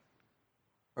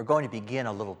We're going to begin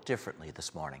a little differently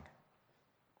this morning.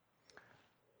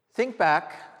 Think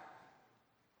back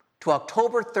to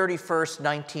October 31st,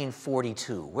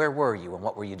 1942. Where were you and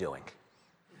what were you doing?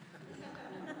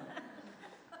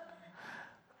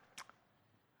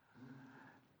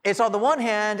 It's on the one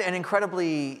hand an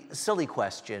incredibly silly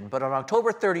question, but on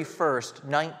October 31st,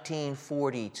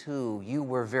 1942, you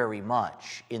were very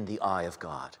much in the eye of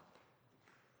God,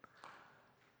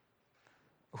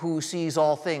 who sees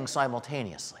all things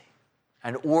simultaneously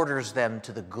and orders them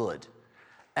to the good.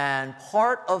 And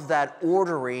part of that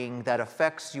ordering that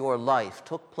affects your life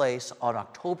took place on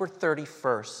October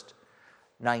 31st,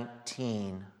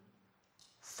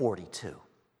 1942.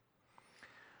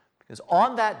 Because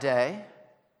on that day,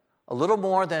 a little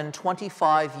more than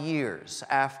 25 years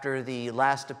after the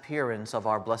last appearance of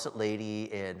Our Blessed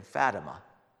Lady in Fatima,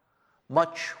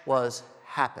 much was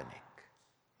happening.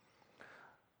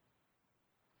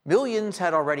 Millions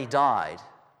had already died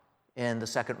in the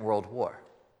Second World War.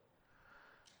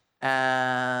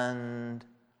 And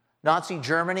Nazi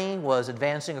Germany was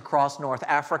advancing across North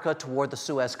Africa toward the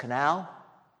Suez Canal,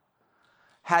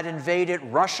 had invaded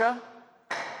Russia,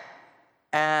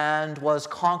 and was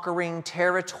conquering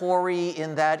territory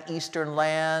in that eastern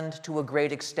land to a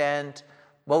great extent.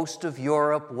 Most of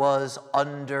Europe was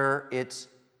under its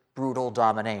brutal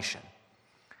domination.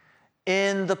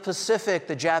 In the Pacific,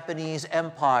 the Japanese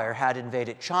Empire had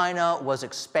invaded China, was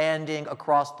expanding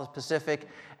across the Pacific,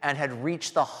 and had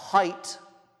reached the height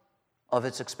of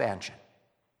its expansion.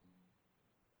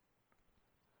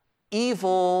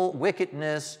 Evil,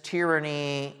 wickedness,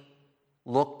 tyranny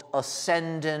looked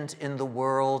ascendant in the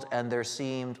world, and there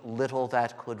seemed little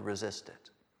that could resist it.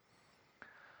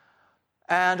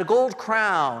 And a gold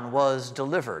crown was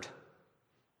delivered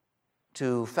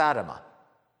to Fatima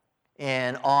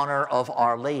in honor of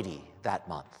Our Lady that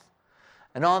month.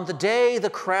 And on the day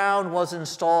the crown was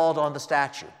installed on the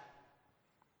statue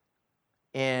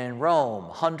in Rome,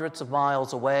 hundreds of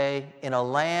miles away, in a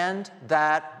land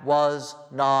that was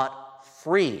not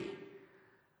free,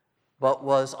 but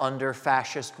was under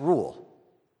fascist rule,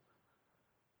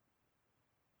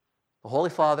 the Holy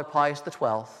Father, Pius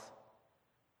XII,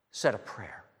 said a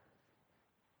prayer.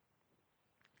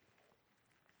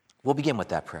 We'll begin with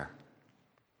that prayer.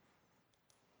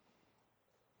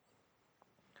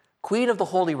 Queen of the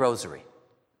Holy Rosary,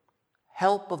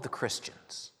 help of the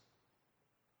Christians,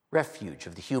 refuge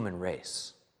of the human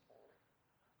race,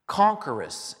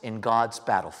 conqueress in God's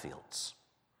battlefields,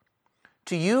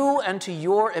 to you and to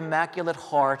your Immaculate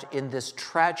Heart in this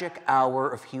tragic hour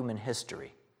of human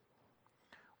history,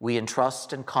 we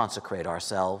entrust and consecrate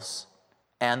ourselves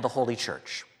and the Holy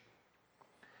Church.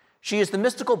 She is the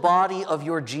mystical body of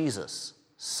your Jesus,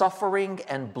 suffering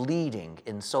and bleeding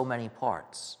in so many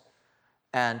parts,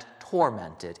 and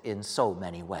tormented in so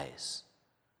many ways.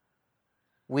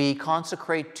 We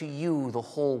consecrate to you the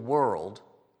whole world,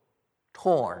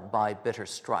 torn by bitter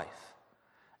strife,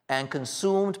 and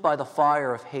consumed by the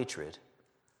fire of hatred,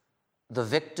 the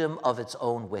victim of its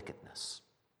own wickedness.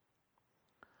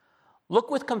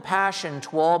 Look with compassion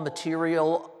to all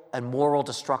material and moral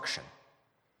destruction,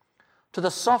 to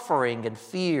the suffering and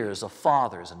fears of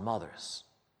fathers and mothers,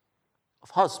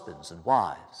 of husbands and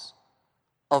wives,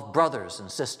 of brothers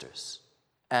and sisters,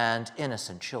 and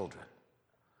innocent children.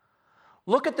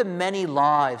 Look at the many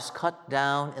lives cut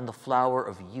down in the flower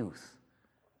of youth,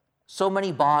 so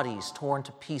many bodies torn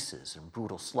to pieces in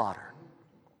brutal slaughter,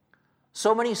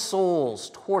 so many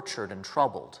souls tortured and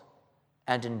troubled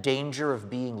and in danger of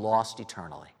being lost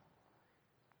eternally.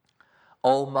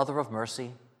 O Mother of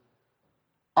Mercy,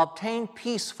 obtain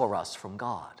peace for us from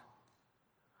God.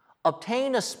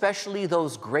 Obtain especially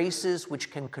those graces which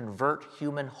can convert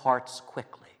human hearts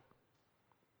quickly,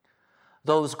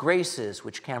 those graces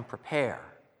which can prepare,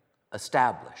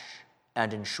 establish,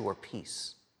 and ensure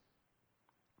peace.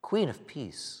 Queen of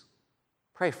Peace,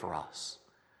 pray for us.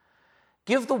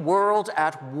 Give the world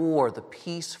at war the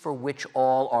peace for which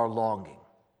all are longing,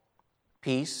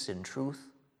 peace in truth,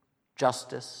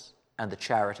 justice, and the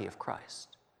charity of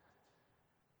Christ.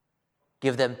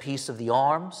 Give them peace of the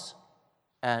arms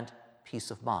and peace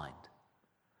of mind,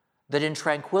 that in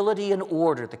tranquility and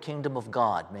order the kingdom of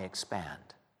God may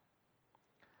expand.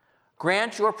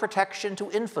 Grant your protection to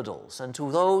infidels and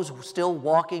to those still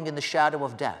walking in the shadow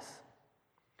of death.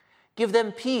 Give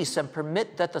them peace and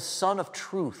permit that the Sun of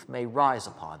Truth may rise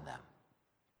upon them,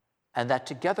 and that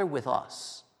together with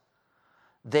us,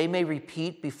 they may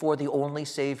repeat before the only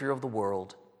Savior of the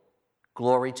world,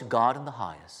 glory to God in the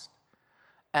highest,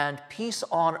 and peace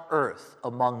on earth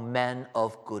among men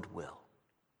of good will.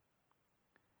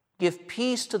 Give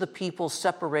peace to the people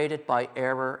separated by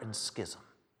error and schism.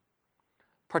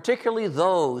 particularly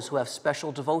those who have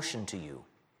special devotion to you,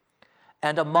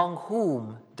 and among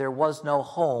whom there was no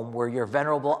home where your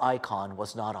venerable icon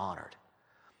was not honored,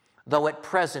 though at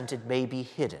present it may be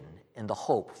hidden in the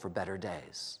hope for better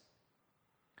days.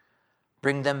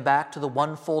 Bring them back to the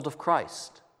one fold of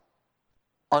Christ,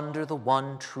 under the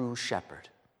one true shepherd.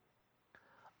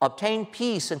 Obtain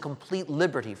peace and complete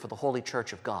liberty for the Holy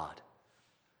Church of God.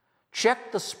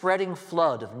 Check the spreading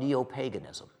flood of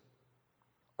neo-paganism.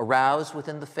 Arouse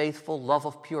within the faithful love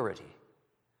of purity,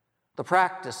 the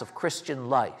practice of Christian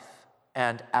life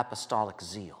and apostolic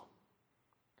zeal,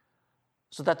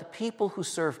 so that the people who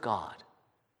serve God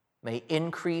may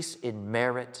increase in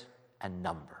merit and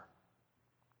number.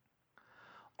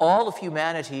 All of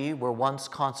humanity were once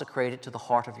consecrated to the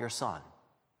heart of your Son.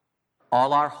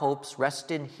 All our hopes rest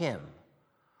in him,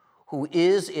 who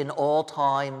is in all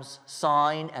times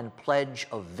sign and pledge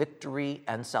of victory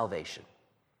and salvation.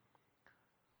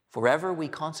 Forever we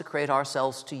consecrate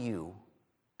ourselves to you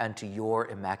and to your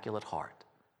immaculate heart,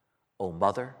 O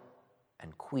Mother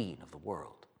and Queen of the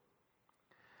world.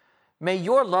 May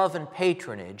your love and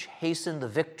patronage hasten the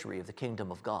victory of the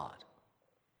kingdom of God.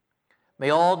 May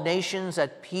all nations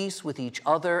at peace with each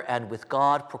other and with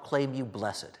God proclaim you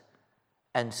blessed,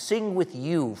 and sing with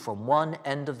you from one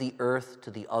end of the earth to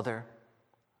the other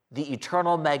the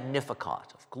eternal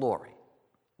Magnificat of glory,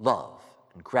 love,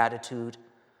 and gratitude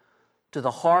to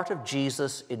the heart of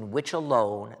Jesus, in which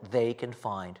alone they can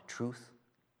find truth,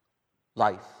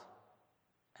 life,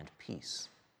 and peace.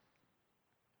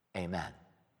 Amen.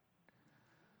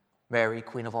 Mary,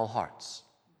 Queen of all hearts,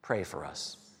 pray for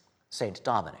us. Saint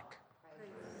Dominic,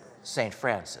 Saint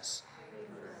Francis,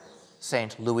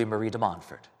 Saint Louis Marie de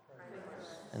Montfort,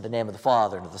 in the name of the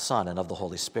Father, and of the Son, and of the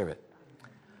Holy Spirit.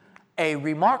 A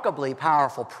remarkably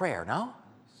powerful prayer, no?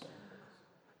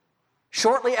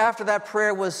 Shortly after that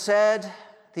prayer was said,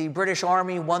 the British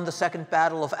Army won the Second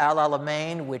Battle of El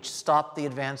Alamein, which stopped the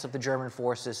advance of the German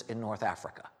forces in North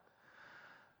Africa.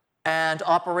 And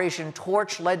Operation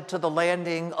Torch led to the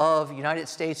landing of United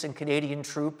States and Canadian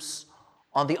troops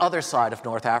on the other side of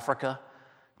North Africa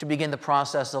to begin the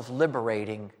process of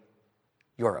liberating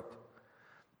Europe.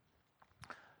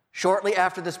 Shortly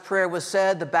after this prayer was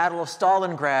said, the Battle of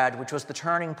Stalingrad, which was the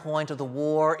turning point of the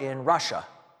war in Russia,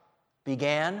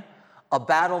 began, a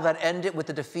battle that ended with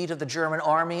the defeat of the German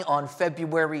army on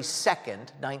February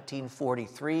 2nd,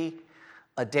 1943,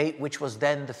 a date which was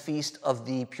then the feast of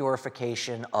the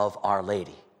Purification of Our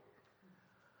Lady.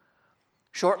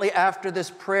 Shortly after this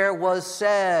prayer was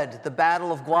said, the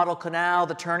Battle of Guadalcanal,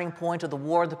 the turning point of the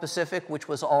War in the Pacific, which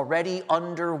was already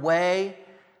underway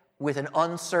with an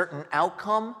uncertain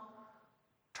outcome,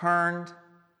 turned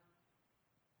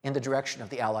in the direction of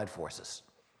the Allied forces.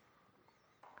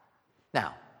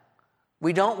 Now,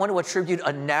 we don't want to attribute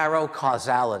a narrow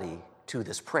causality to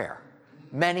this prayer.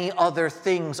 Many other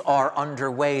things are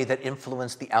underway that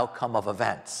influence the outcome of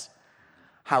events.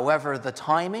 However, the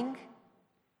timing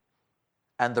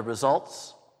and the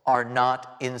results are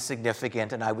not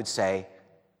insignificant, and I would say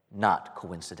not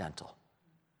coincidental.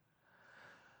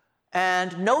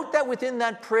 And note that within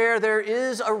that prayer there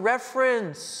is a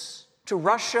reference to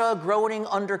Russia groaning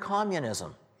under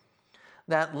communism,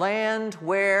 that land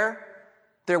where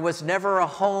there was never a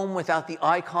home without the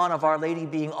icon of Our Lady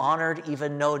being honored,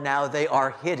 even though now they are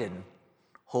hidden,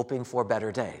 hoping for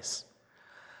better days.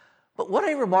 But what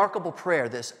a remarkable prayer,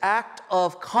 this act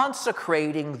of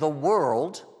consecrating the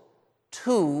world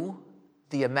to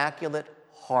the Immaculate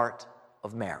Heart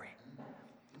of Mary,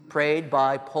 prayed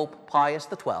by Pope Pius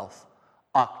XII,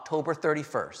 October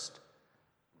 31st,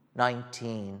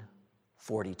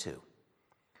 1942.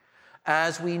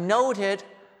 As we noted,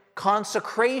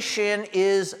 consecration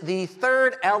is the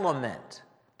third element,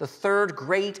 the third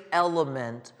great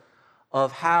element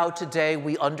of how today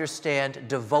we understand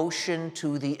devotion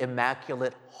to the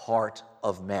Immaculate Heart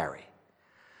of Mary.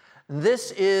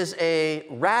 This is a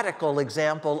radical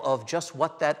example of just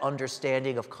what that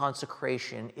understanding of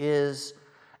consecration is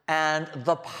and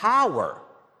the power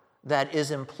that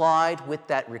is implied with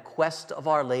that request of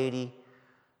Our Lady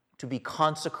to be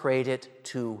consecrated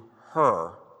to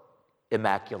her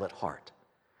Immaculate Heart.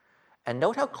 And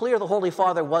note how clear the Holy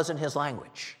Father was in his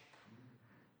language.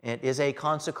 It is a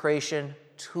consecration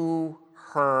to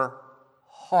her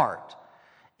heart.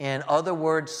 In other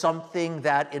words, something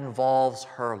that involves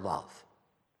her love.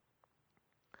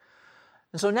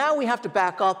 And so now we have to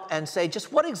back up and say,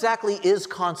 just what exactly is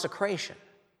consecration?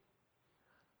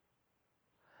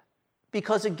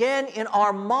 Because again, in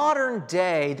our modern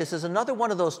day, this is another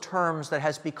one of those terms that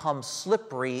has become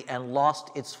slippery and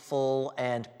lost its full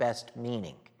and best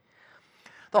meaning.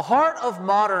 The heart of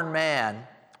modern man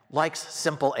likes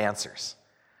simple answers.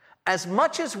 As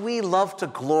much as we love to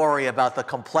glory about the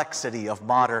complexity of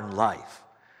modern life,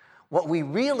 what we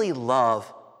really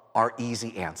love are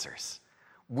easy answers.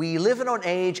 We live in an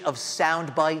age of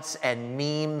sound bites and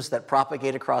memes that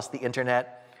propagate across the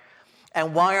internet.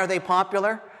 And why are they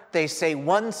popular? They say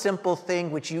one simple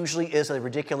thing, which usually is a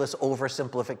ridiculous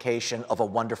oversimplification of a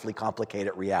wonderfully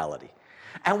complicated reality.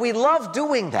 And we love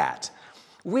doing that.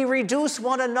 We reduce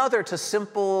one another to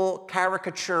simple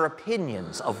caricature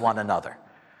opinions of one another.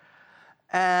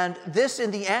 And this,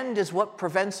 in the end, is what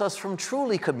prevents us from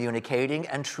truly communicating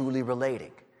and truly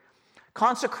relating.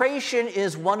 Consecration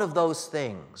is one of those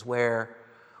things where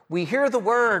we hear the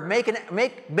word, make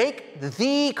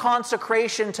the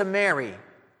consecration to Mary.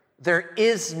 There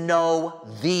is no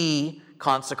the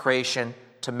consecration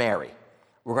to Mary.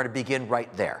 We're going to begin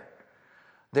right there.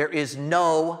 There is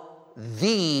no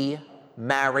the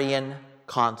Marian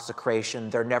consecration.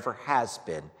 There never has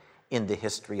been in the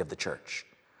history of the church.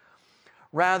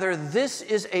 Rather, this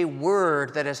is a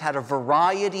word that has had a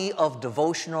variety of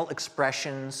devotional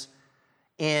expressions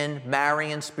in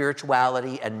Marian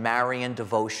spirituality and Marian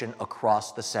devotion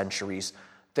across the centuries.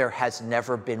 There has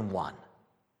never been one.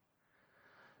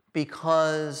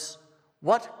 Because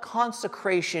what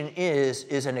consecration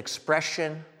is an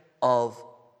expression of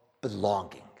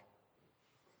belonging.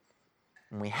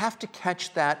 And we have to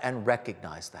catch that and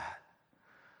recognize that.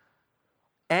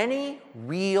 Any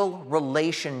real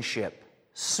relationship,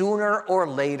 sooner or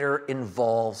later,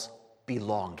 involves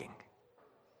belonging.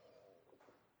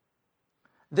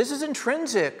 This is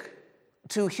intrinsic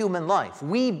to human life.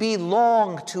 We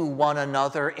belong to one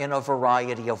another in a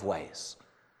variety of ways.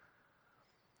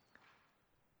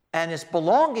 And it's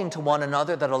belonging to one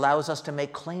another that allows us to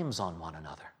make claims on one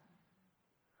another.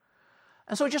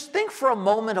 And so just think for a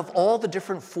moment of all the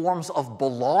different forms of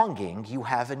belonging you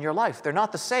have in your life. They're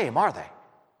not the same, are they?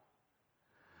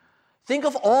 Think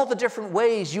of all the different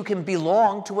ways you can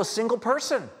belong to a single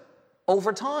person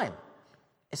over time.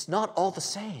 It's not all the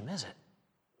same, is it?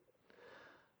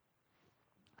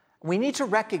 We need to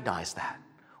recognize that.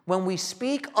 When we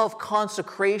speak of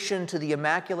consecration to the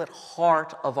Immaculate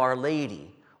Heart of Our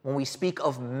Lady, when we speak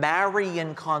of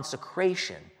Marian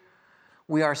consecration,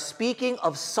 we are speaking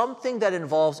of something that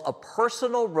involves a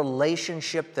personal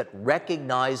relationship that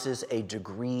recognizes a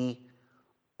degree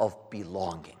of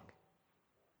belonging.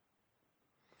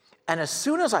 And as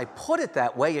soon as I put it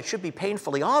that way, it should be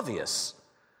painfully obvious.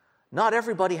 Not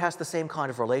everybody has the same kind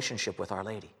of relationship with Our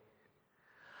Lady.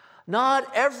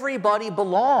 Not everybody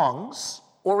belongs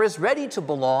or is ready to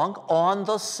belong on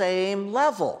the same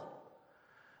level.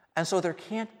 And so there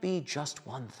can't be just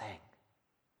one thing.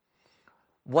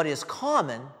 What is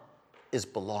common is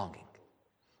belonging.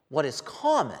 What is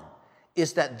common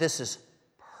is that this is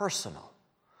personal.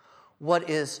 What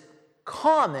is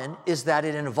common is that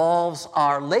it involves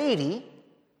Our Lady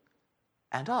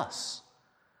and us.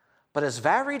 But as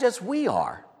varied as we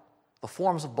are, the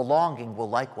forms of belonging will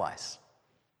likewise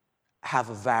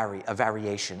have a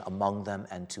variation among them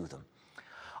and to them.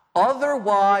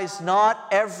 Otherwise, not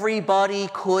everybody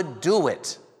could do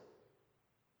it.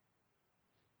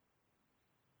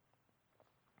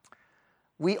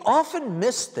 We often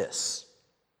miss this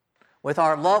with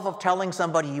our love of telling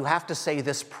somebody you have to say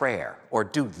this prayer or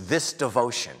do this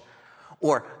devotion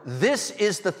or this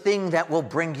is the thing that will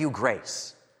bring you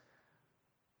grace.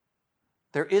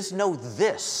 There is no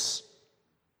this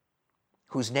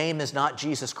whose name is not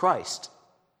Jesus Christ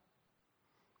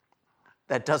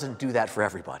that doesn't do that for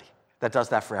everybody, that does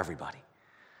that for everybody.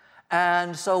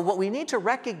 And so what we need to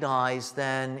recognize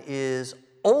then is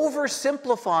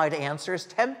oversimplified answers,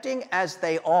 tempting as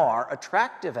they are,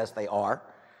 attractive as they are,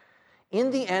 in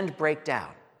the end break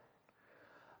down.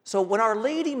 So when Our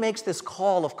Lady makes this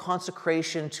call of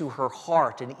consecration to her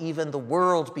heart, and even the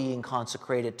world being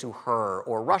consecrated to her,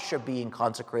 or Russia being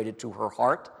consecrated to her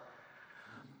heart,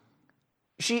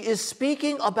 she is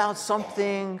speaking about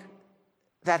something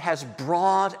that has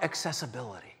broad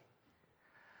accessibility,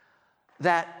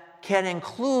 that can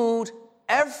include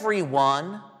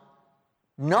everyone,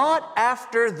 not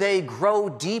after they grow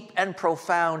deep and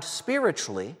profound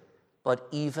spiritually, but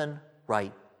even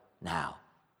right now.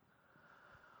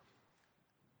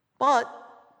 But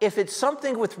if it's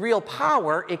something with real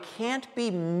power, it can't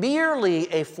be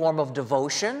merely a form of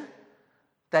devotion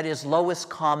that is lowest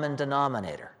common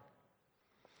denominator.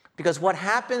 Because what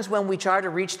happens when we try to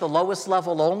reach the lowest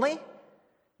level only?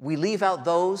 We leave out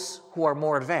those who are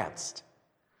more advanced.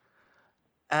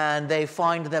 And they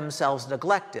find themselves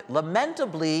neglected.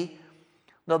 Lamentably,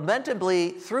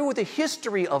 through the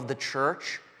history of the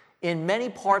church, in many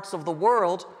parts of the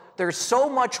world, there's so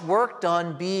much work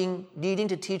done needing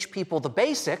to teach people the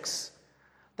basics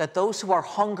that those who are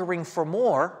hungering for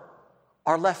more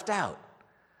are left out.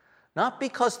 Not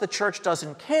because the church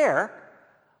doesn't care,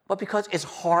 but because it's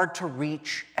hard to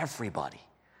reach everybody.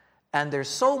 And there's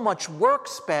so much work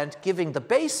spent giving the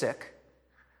basic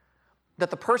that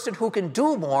the person who can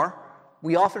do more,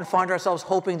 we often find ourselves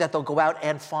hoping that they'll go out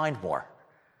and find more.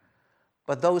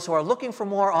 But those who are looking for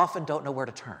more often don't know where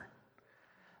to turn.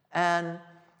 And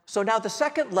so now the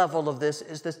second level of this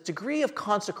is this degree of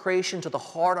consecration to the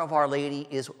heart of Our Lady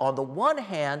is, on the one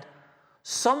hand,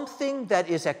 something that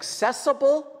is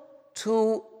accessible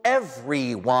to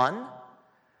everyone,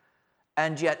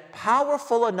 and yet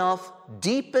powerful enough,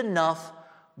 deep enough,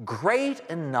 great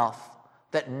enough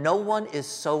that no one is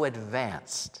so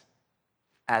advanced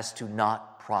as to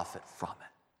not profit from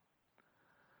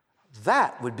it.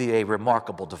 That would be a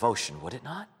remarkable devotion, would it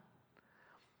not?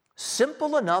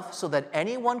 Simple enough so that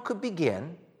anyone could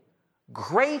begin,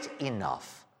 great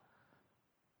enough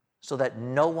so that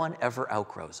no one ever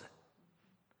outgrows it.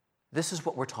 This is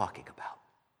what we're talking about.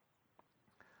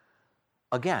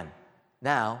 Again,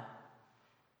 now,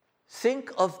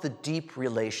 think of the deep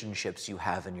relationships you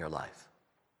have in your life.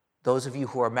 Those of you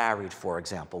who are married, for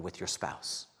example, with your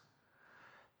spouse.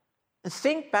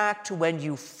 Think back to when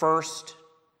you first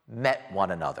met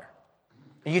one another.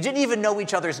 You didn't even know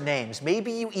each other's names.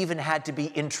 Maybe you even had to be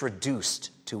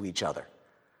introduced to each other.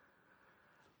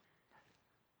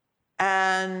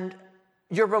 And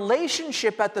your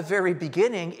relationship at the very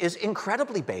beginning is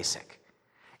incredibly basic.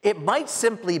 It might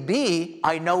simply be,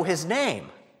 I know his name.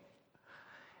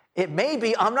 It may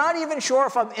be, I'm not even sure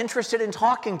if I'm interested in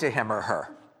talking to him or her.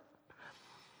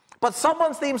 But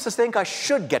someone seems to think I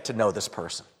should get to know this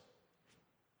person.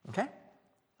 Okay?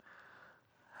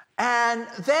 And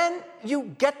then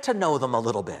you get to know them a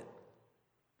little bit.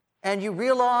 And you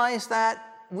realize that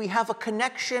we have a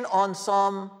connection on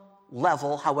some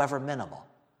level, however minimal.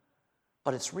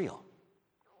 But it's real.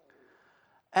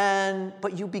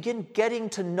 But you begin getting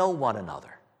to know one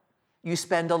another. You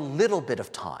spend a little bit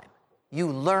of time. You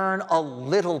learn a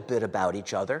little bit about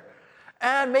each other.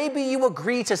 And maybe you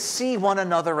agree to see one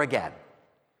another again.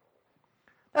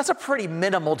 That's a pretty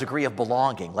minimal degree of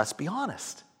belonging, let's be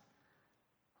honest.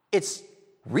 It's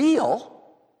real.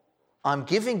 I'm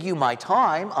giving you my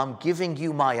time. I'm giving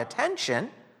you my attention.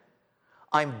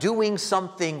 I'm doing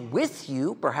something with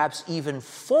you, perhaps even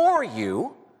for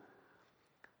you.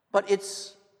 But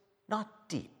it's not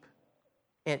deep.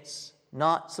 It's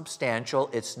not substantial.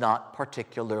 It's not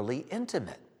particularly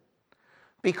intimate.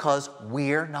 Because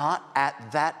we're not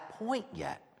at that point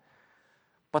yet.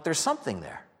 But there's something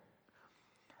there.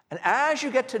 And as you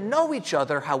get to know each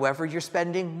other, however, you're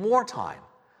spending more time,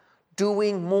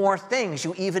 doing more things.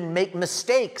 You even make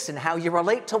mistakes in how you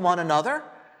relate to one another.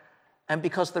 And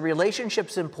because the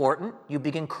relationship's important, you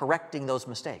begin correcting those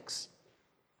mistakes.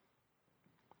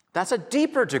 That's a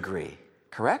deeper degree,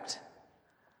 correct?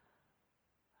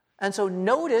 And so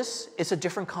notice it's a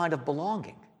different kind of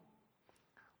belonging.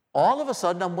 All of a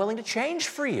sudden, I'm willing to change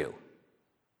for you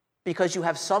because you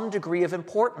have some degree of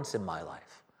importance in my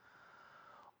life.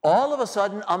 All of a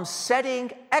sudden, I'm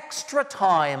setting extra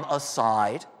time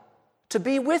aside to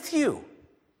be with you.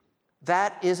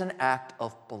 That is an act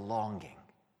of belonging.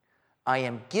 I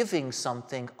am giving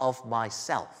something of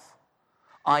myself.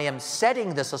 I am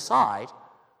setting this aside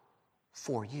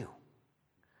for you.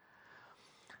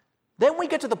 Then we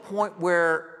get to the point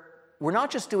where we're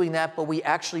not just doing that, but we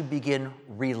actually begin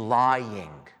relying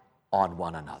on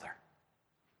one another.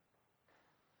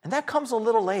 And that comes a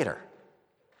little later.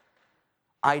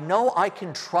 I know I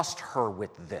can trust her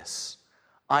with this.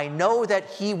 I know that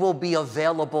he will be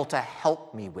available to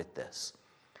help me with this.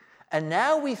 And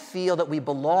now we feel that we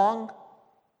belong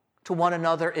to one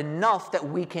another enough that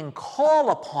we can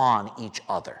call upon each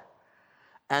other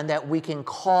and that we can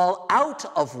call out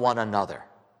of one another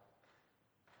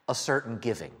a certain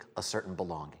giving, a certain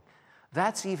belonging.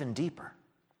 That's even deeper.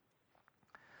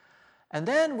 And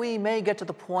then we may get to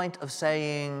the point of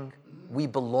saying, we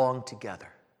belong together.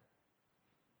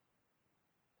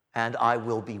 And I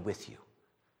will be with you.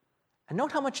 And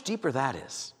note how much deeper that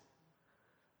is.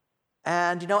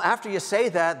 And, after you say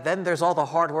that, then there's all the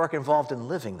hard work involved in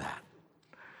living that.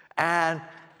 And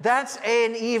that's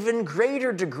an even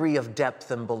greater degree of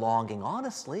depth and belonging,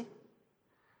 honestly.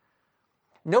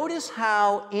 Notice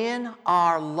how in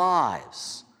our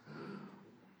lives,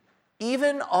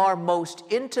 even our most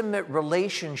intimate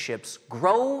relationships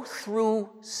grow through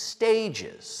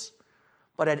stages,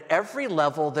 but at every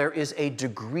level there is a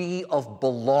degree of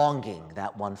belonging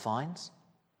that one finds.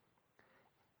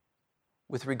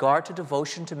 With regard to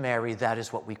devotion to Mary, that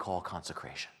is what we call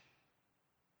consecration.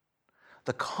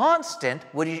 The constant,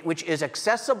 which is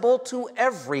accessible to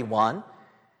everyone,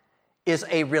 is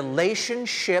a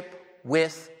relationship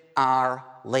with Our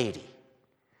Lady,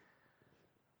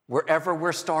 wherever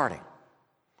we're starting.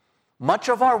 Much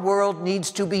of our world needs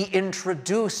to be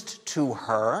introduced to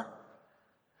her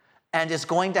and is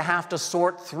going to have to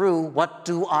sort through, what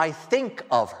do I think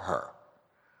of her?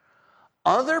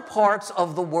 Other parts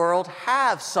of the world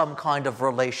have some kind of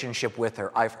relationship with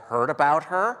her. I've heard about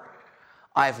her.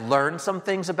 I've learned some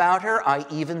things about her. I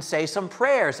even say some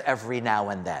prayers every now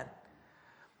and then.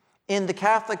 In the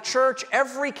Catholic Church,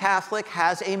 every Catholic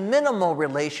has a minimal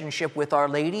relationship with Our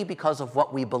Lady because of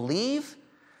what we believe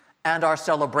and our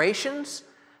celebrations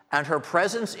and her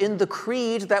presence in the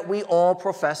creed that we all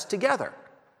profess together.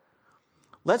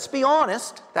 Let's be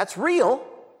honest, that's real,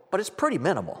 but it's pretty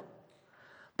minimal.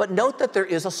 But note that there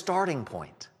is a starting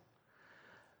point.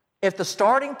 If the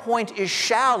starting point is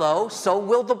shallow, so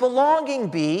will the belonging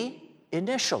be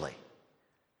initially.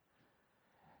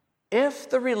 If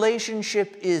the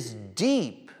relationship is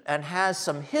deep and has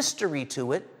some history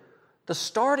to it, the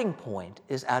starting point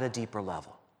is at a deeper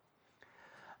level.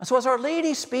 And so as Our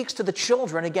Lady speaks to the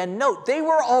children, again, note, they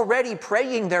were already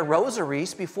praying their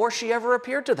rosaries before she ever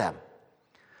appeared to them.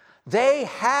 They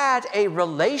had a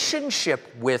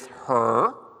relationship with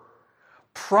her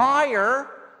prior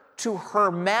to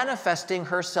her manifesting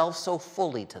herself so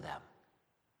fully to them.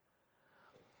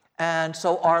 And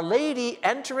so Our Lady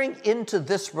entering into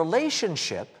this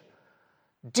relationship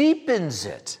deepens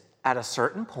it at a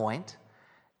certain point,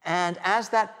 and as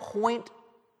that point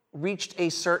reached a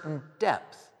certain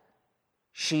depth,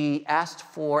 she asked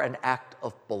for an act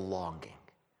of belonging,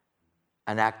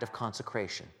 an act of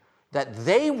consecration, that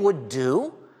they would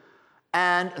do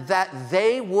and that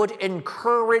they would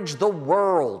encourage the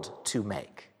world to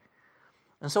make.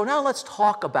 And so now let's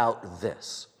talk about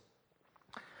this.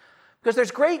 Because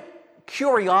there's great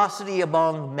curiosity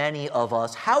among many of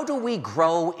us. How do we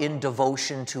grow in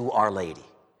devotion to Our Lady?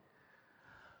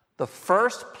 The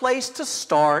first place to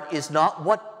start is not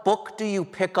what book do you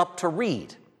pick up to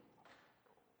read.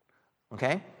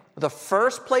 Okay? The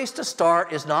first place to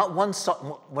start is not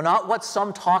what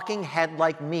some talking head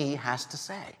like me has to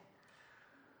say.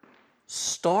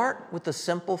 Start with the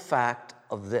simple fact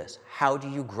of this. How do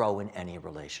you grow in any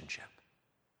relationship?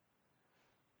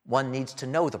 One needs to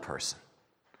know the person,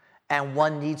 and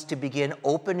one needs to begin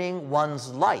opening one's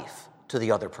life to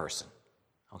the other person,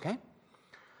 okay?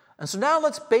 And so now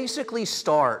let's basically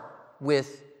start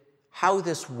with how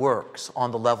this works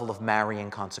on the level of Marian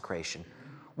consecration,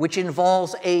 which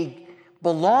involves a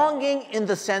belonging in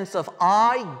the sense of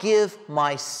I give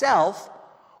myself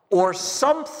or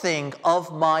something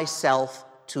of myself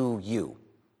to you.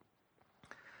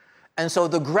 And so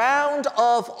the ground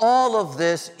of all of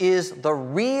this is the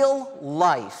real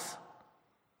life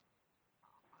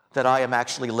that I am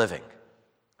actually living.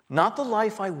 Not the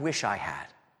life I wish I had.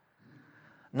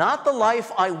 Not the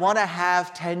life I want to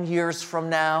have 10 years from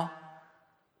now.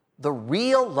 The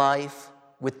real life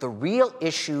with the real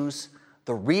issues,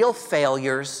 the real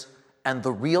failures, and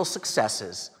the real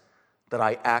successes that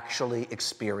I actually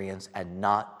experience, and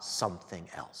not something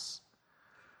else.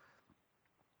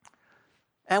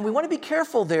 And we want to be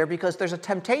careful there because there's a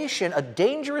temptation, a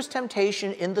dangerous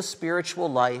temptation in the spiritual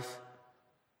life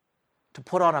to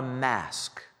put on a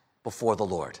mask before the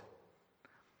Lord.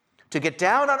 To get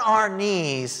down on our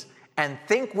knees and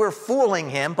think we're fooling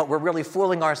him, but we're really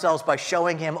fooling ourselves by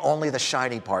showing him only the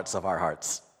shiny parts of our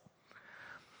hearts.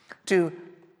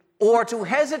 Or to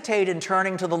hesitate in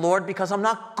turning to the Lord because I'm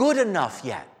not good enough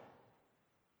yet.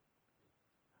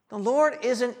 The Lord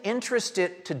isn't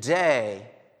interested today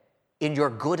in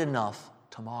your good enough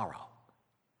tomorrow.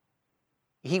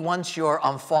 He wants your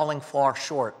I'm falling far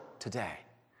short today.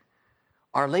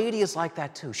 Our Lady is like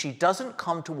that too. She doesn't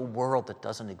come to a world that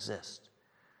doesn't exist.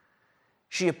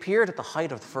 She appeared at the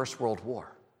height of the First World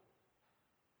War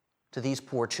to these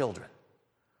poor children,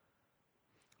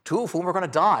 2 of whom are going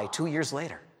to die 2 years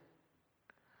later.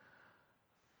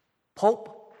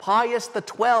 Pope Pius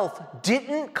XII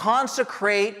didn't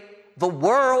consecrate the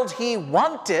world he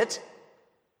wanted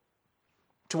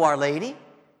to Our Lady.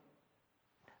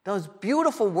 Those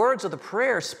beautiful words of the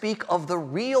prayer speak of the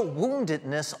real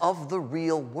woundedness of the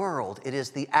real world. It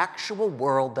is the actual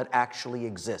world that actually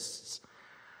exists.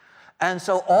 And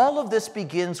so all of this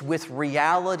begins with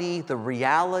reality, the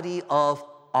reality of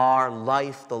our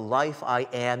life, the life I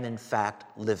am, in fact,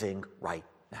 living right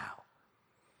now.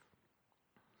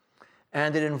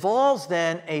 And it involves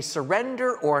then a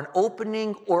surrender or an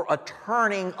opening or a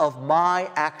turning of my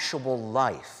actual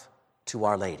life to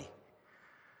Our Lady.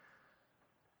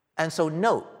 And so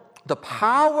note, the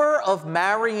power of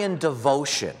Marian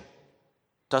devotion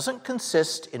doesn't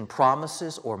consist in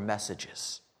promises or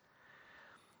messages.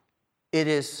 It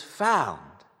is found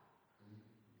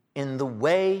in the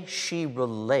way she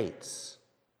relates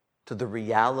to the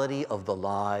reality of the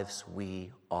lives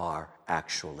we are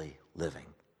actually living,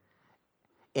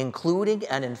 including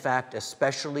and in fact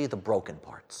especially the broken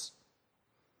parts.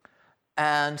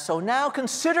 And so now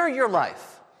consider your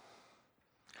life,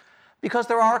 because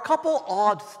there are a couple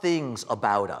odd things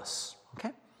about us,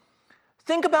 okay?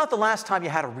 Think about the last time you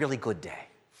had a really good day,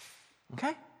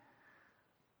 okay?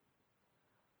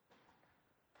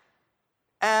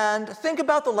 And think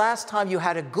about the last time you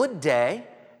had a good day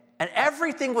and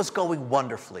everything was going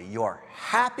wonderfully. You're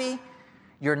happy,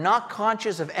 you're not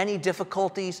conscious of any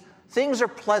difficulties, things are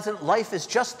pleasant, life is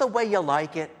just the way you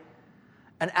like it,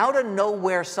 and out of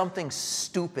nowhere something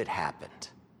stupid happened,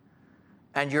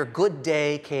 and your good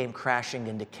day came crashing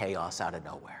into chaos out of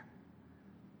nowhere.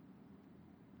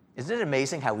 Isn't it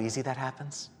amazing how easy that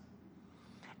happens?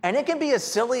 And it can be as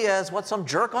silly as what some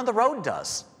jerk on the road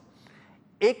does.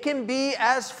 It can be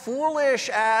as foolish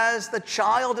as the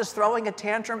child is throwing a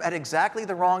tantrum at exactly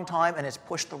the wrong time and has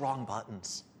pushed the wrong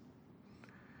buttons.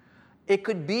 It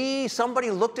could be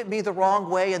somebody looked at me the wrong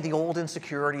way and the old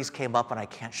insecurities came up and I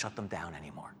can't shut them down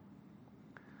anymore.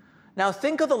 Now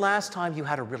think of the last time you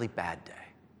had a really bad day.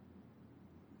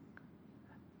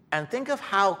 And think of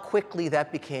how quickly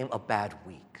that became a bad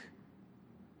week.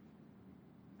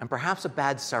 And perhaps a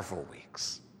bad several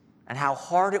weeks. And how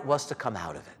hard it was to come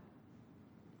out of it.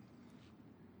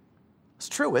 It's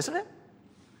true, isn't it?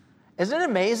 Isn't it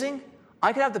amazing?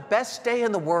 I could have the best day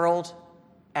in the world,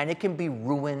 and it can be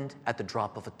ruined at the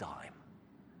drop of a dime.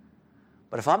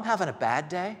 But if I'm having a bad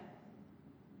day,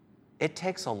 it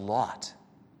takes a lot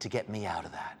to get me out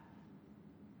of that.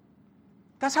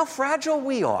 That's how fragile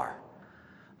we are.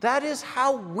 That is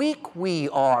how weak we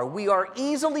are. We are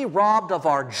easily robbed of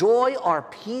our joy, our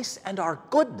peace, and our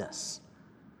goodness.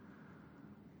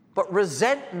 But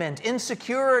resentment,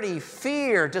 insecurity,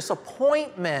 fear,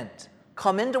 disappointment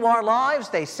come into our lives.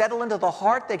 They settle into the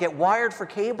heart, they get wired for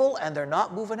cable, and they're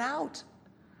not moving out.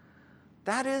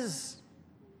 That is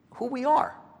who we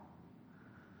are.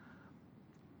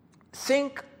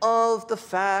 Think of the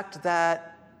fact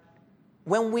that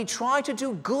when we try to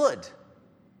do good,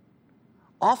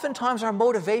 oftentimes our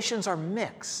motivations are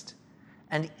mixed.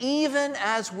 And even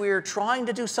as we're trying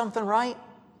to do something right,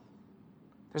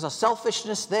 there's a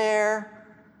selfishness there,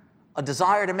 a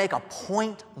desire to make a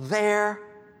point there,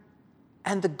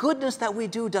 and the goodness that we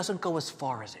do doesn't go as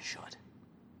far as it should.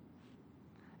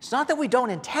 It's not that we don't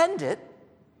intend it,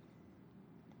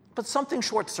 but something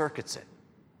short-circuits it.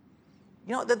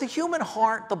 You know, the human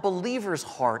heart, the believer's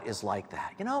heart is like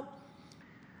that, you know?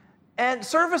 And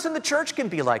service in the church can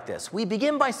be like this. We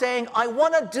begin by saying, I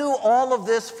want to do all of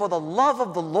this for the love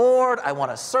of the Lord. I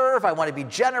want to serve. I want to be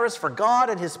generous for God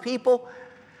and his people.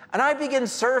 And I begin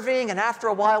serving, and after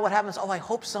a while what happens? Oh, I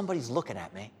hope somebody's looking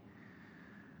at me.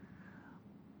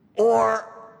 Or,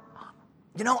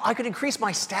 you know, I could increase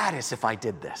my status if I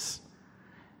did this.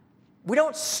 We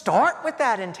don't start with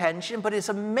that intention, but it's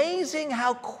amazing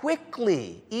how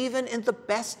quickly, even in the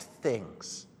best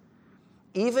things,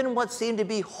 even what seem to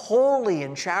be holy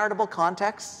in charitable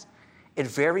contexts, it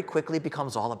very quickly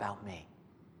becomes all about me.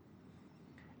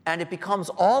 And it becomes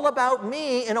all about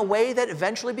me in a way that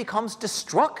eventually becomes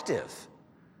destructive.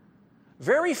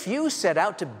 Very few set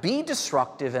out to be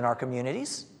destructive in our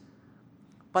communities,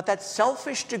 but that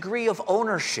selfish degree of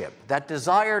ownership, that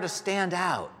desire to stand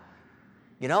out,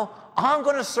 you know, I'm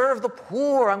going to serve the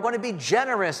poor, I'm going to be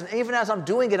generous, and even as I'm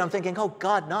doing it, I'm thinking, oh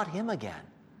God, not him again.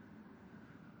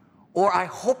 Or I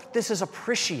hope this is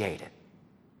appreciated.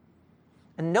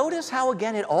 And notice how,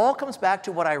 again, it all comes back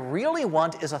to what I really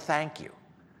want is a thank you.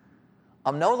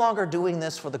 I'm no longer doing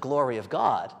this for the glory of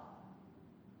God.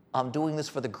 I'm doing this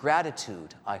for the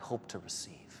gratitude I hope to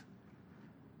receive.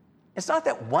 It's not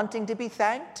that wanting to be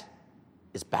thanked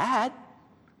is bad,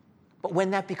 but when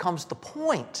that becomes the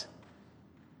point,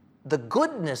 the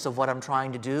goodness of what I'm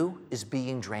trying to do is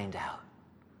being drained out.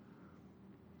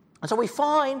 And so we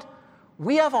find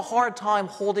we have a hard time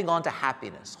holding on to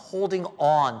happiness, holding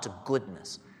on to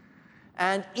goodness.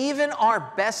 And even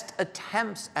our best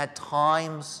attempts at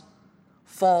times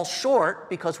fall short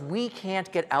because we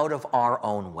can't get out of our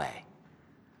own way.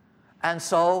 And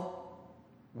so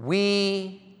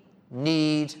we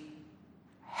need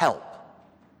help.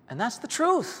 And that's the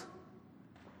truth.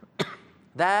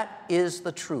 That is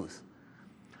the truth.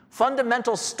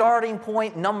 Fundamental starting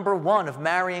point number one of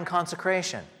Marian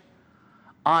consecration.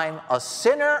 I'm a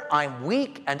sinner, I'm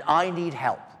weak, and I need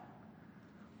help.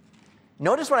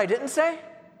 Notice what I didn't say?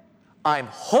 I'm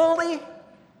holy,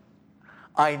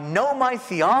 I know my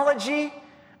theology,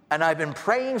 and I've been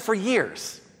praying for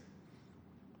years.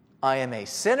 I am a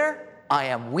sinner, I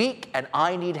am weak and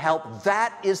I need help.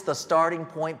 That is the starting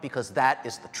point because that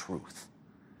is the truth.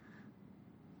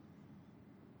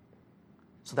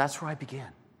 So that's where I begin.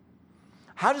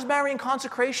 How does Marian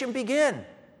consecration begin?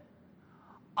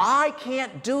 I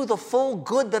can't do the full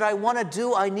good that I want to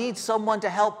do. I need someone to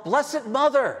help. Blessed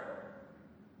Mother.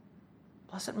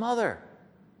 Blessed Mother.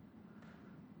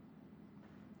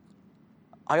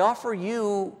 I offer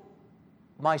you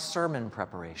my sermon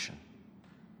preparation.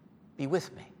 Be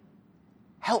with me.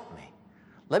 Help me.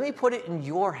 Let me put it in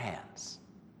your hands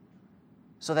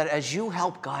so that as you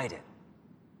help guide it,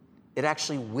 it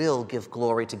actually will give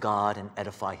glory to God and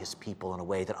edify his people in a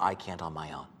way that I can't on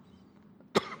my own.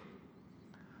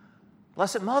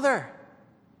 Blessed Mother,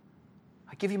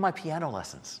 I give you my piano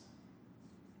lessons.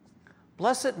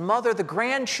 Blessed Mother, the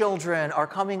grandchildren are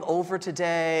coming over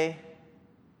today,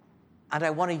 and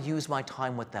I want to use my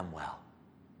time with them well.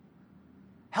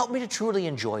 Help me to truly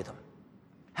enjoy them.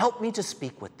 Help me to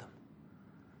speak with them.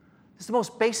 This is the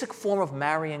most basic form of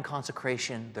Marian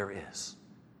consecration there is.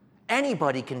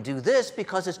 Anybody can do this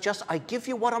because it's just, I give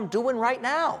you what I'm doing right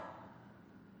now.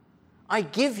 I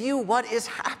give you what is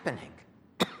happening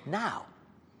now.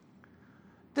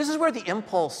 This is where the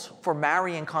impulse for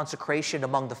Marian consecration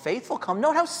among the faithful come.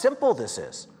 Note how simple this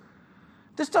is.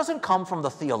 This doesn't come from the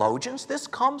theologians. This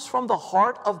comes from the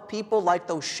heart of people like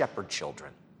those shepherd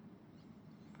children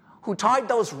who tied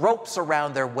those ropes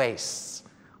around their waists.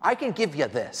 I can give you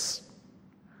this.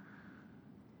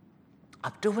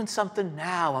 I'm doing something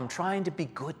now. I'm trying to be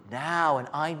good now, and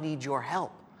I need your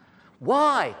help.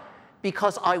 Why?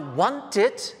 Because I want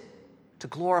it to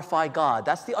glorify God.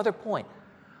 That's the other point.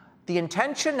 The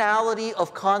intentionality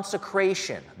of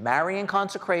consecration, Marian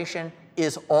consecration,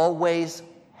 is always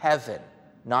heaven,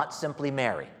 not simply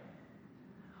Mary.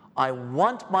 I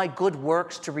want my good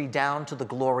works to redound to the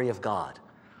glory of God.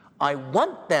 I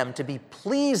want them to be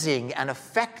pleasing and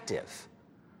effective.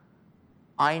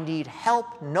 I need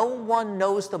help. No one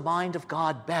knows the mind of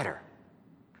God better.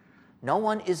 No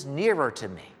one is nearer to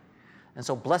me. And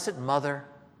so, Blessed Mother,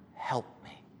 help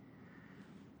me.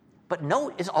 But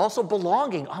note is also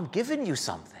belonging. I'm giving you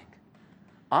something.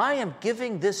 I am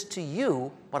giving this to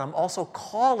you, but I'm also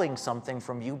calling something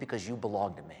from you because you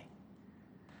belong to me.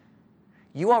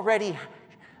 You already,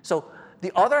 so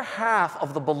the other half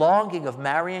of the belonging of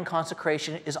Marian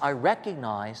consecration is I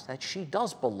recognize that she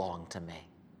does belong to me.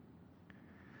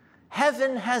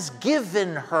 Heaven has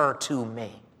given her to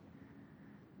me.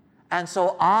 And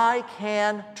so I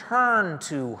can turn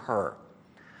to her.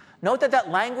 Note that that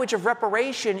language of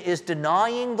reparation is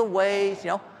denying the way,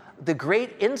 the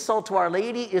great insult to Our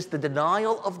Lady is the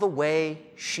denial of the way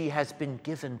she has been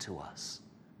given to us.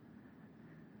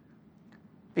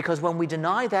 Because when we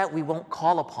deny that, we won't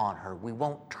call upon her. We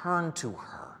won't turn to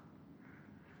her.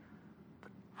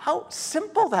 How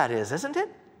simple that is, isn't it?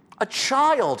 A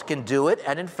child can do it,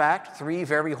 and in fact, 3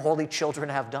 very holy children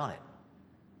have done it.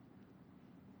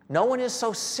 No one is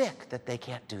so sick that they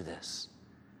can't do this.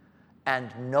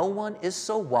 And no one is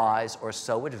so wise or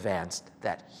so advanced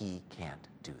that he can't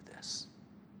do this.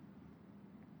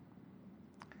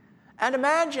 And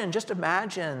just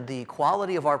imagine the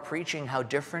quality of our preaching, how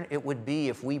different it would be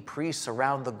if we priests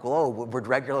around the globe would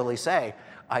regularly say,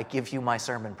 I give you my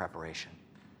sermon preparation.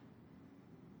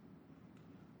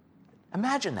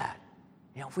 Imagine that.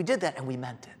 If we did that and we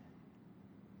meant it.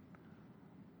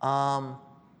 But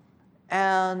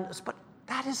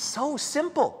that is so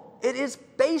simple. It is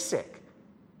basic.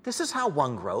 This is how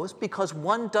one grows, because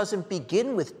one doesn't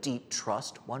begin with deep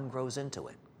trust, one grows into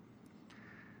it.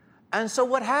 And so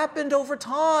what happened over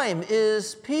time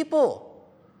is people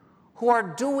who are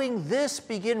doing this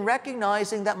begin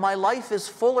recognizing that my life is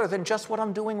fuller than just what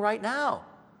I'm doing right now.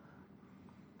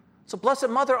 So, Blessed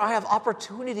Mother, I have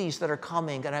opportunities that are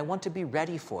coming, and I want to be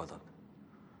ready for them.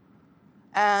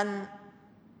 And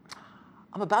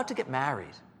I'm about to get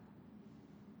married.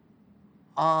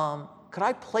 Could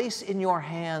I place in your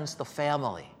hands the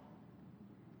family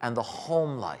and the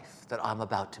home life that I'm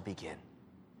about to begin?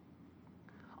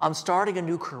 I'm starting a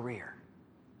new career.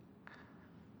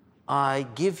 I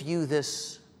give you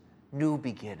this new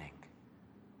beginning.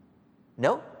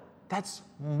 No, that's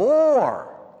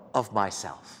more of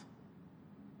myself.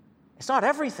 It's not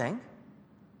everything,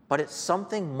 but it's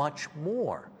something much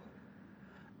more.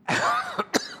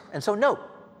 And so note,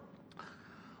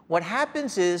 what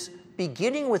happens is,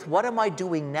 beginning with what am I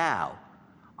doing now,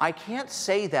 I can't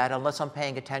say that unless I'm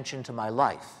paying attention to my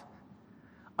life.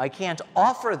 I can't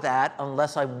offer that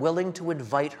unless I'm willing to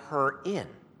invite her in.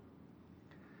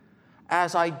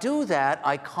 As I do that,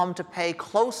 I come to pay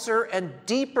closer and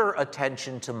deeper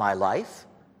attention to my life.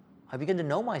 I begin to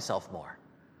know myself more.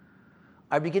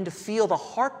 I begin to feel the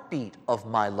heartbeat of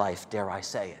my life, dare I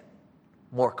say it,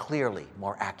 more clearly,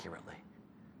 more accurately.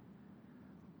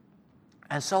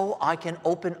 And so I can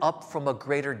open up from a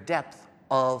greater depth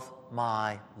of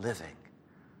my living,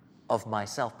 of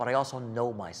myself, but I also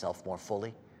know myself more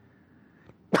fully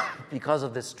because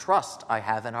of this trust I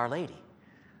have in Our Lady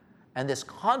and this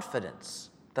confidence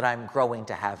that I'm growing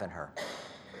to have in her.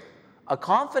 A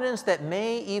confidence that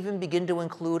may even begin to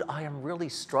include, I am really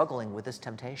struggling with this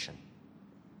temptation.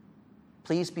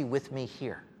 Please be with me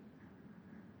here.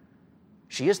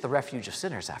 She is the refuge of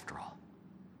sinners, after all.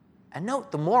 And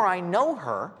note, the more I know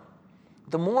her,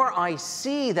 the more I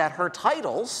see that her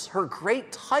titles, her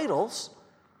great titles,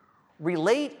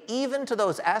 relate even to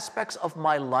those aspects of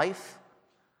my life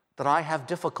that I have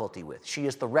difficulty with. She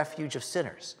is the refuge of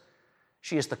sinners.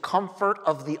 She is the comfort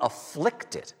of the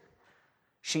afflicted.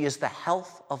 She is the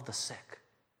health of the sick.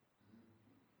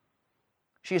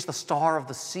 She is the star of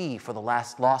the sea for the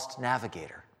lost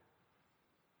navigator.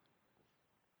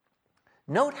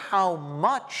 Note how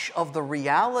much of the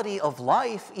reality of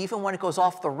life, even when it goes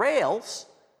off the rails,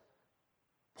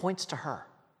 points to her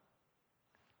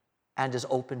and is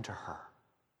open to her.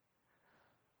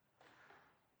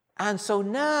 And so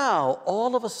now,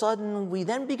 all of a sudden, we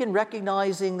then begin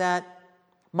recognizing that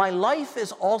my life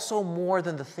is also more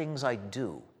than the things I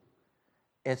do.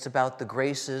 It's about the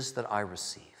graces that I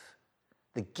receive,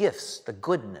 the gifts, the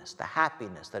goodness, the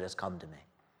happiness that has come to me.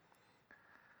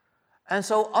 And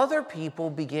so other people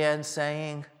began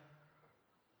saying,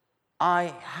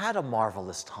 I had a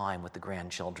marvelous time with the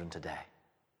grandchildren today.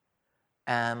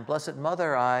 And Blessed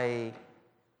Mother, I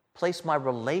place my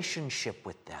relationship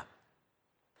with them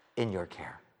in your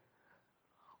care.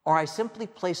 Or I simply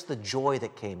place the joy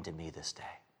that came to me this day.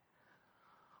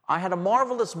 I had a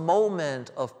marvelous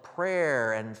moment of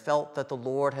prayer and felt that the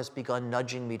Lord has begun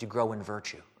nudging me to grow in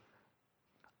virtue.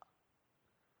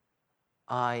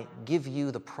 I give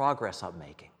you the progress I'm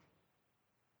making.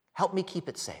 Help me keep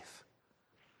it safe.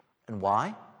 And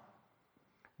why?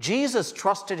 Jesus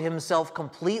trusted himself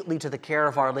completely to the care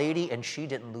of Our Lady, and she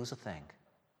didn't lose a thing.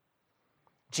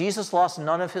 Jesus lost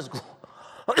none of his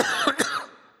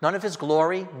none of his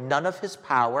glory, none of his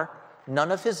power,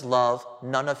 none of his love,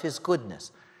 none of his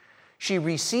goodness. She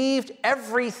received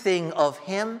everything of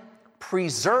him,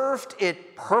 preserved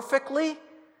it perfectly,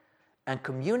 and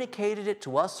communicated it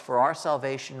to us for our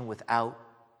salvation without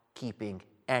keeping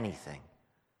anything,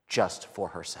 just for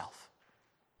herself.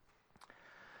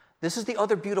 This is the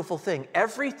other beautiful thing.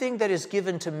 Everything that is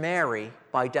given to Mary,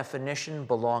 by definition,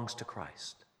 belongs to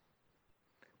Christ,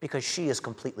 because she is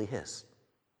completely his.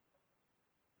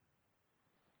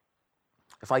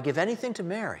 If I give anything to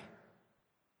Mary,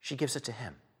 she gives it to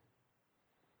him.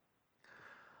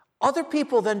 Other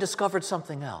people then discovered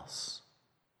something else,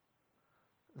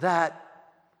 that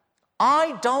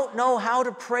I don't know how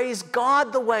to praise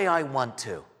God the way I want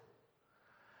to.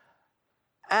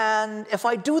 And if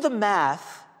I do the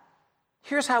math,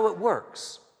 here's how it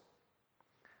works.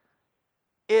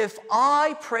 If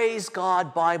I praise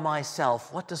God by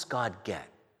myself, what does God get?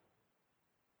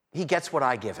 He gets what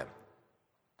I give him.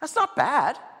 That's not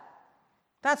bad.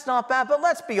 That's not bad, but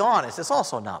let's be honest, it's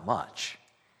also not much.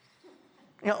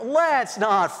 Let's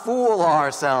not fool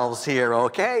ourselves here,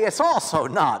 okay? It's also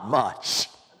not much.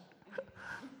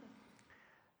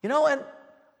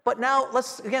 But now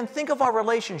let's again think of our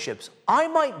relationships. I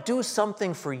might do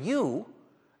something for you,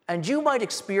 and you might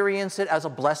experience it as a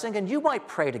blessing, and you might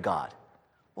pray to God.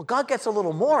 Well, God gets a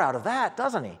little more out of that,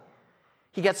 doesn't he?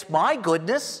 He gets my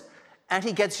goodness, and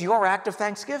he gets your act of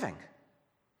thanksgiving.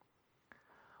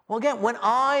 Well, again, when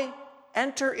I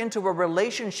enter into a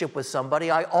relationship with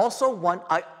somebody, I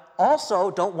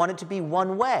also don't want it to be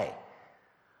one way.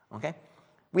 Okay?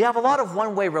 We have a lot of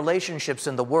one-way relationships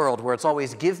in the world where it's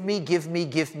always give me, give me,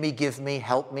 give me, give me,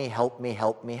 help me, help me,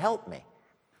 help me, help me.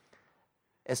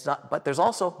 It's not, but there's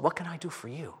also, what can I do for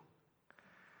you?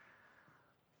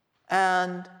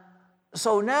 And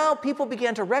so now people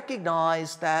began to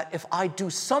recognize that if I do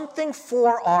something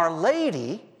for Our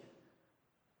Lady,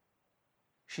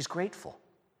 she's grateful.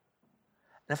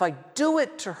 And if I do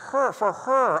it to her, for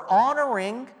her,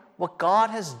 honoring what God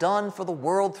has done for the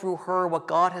world through her, what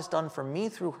God has done for me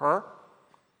through her,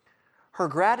 her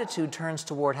gratitude turns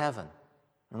toward heaven.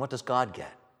 And what does God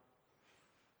get?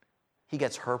 He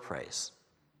gets her praise.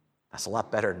 That's a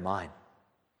lot better than mine.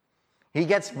 He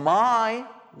gets my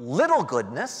little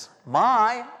goodness,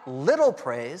 my little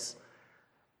praise,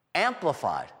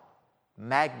 amplified,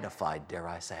 magnified, dare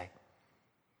I say,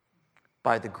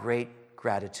 by the great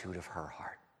gratitude of her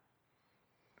heart.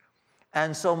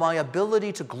 And so my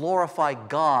ability to glorify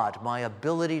God, my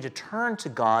ability to turn to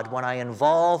God when I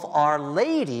involve Our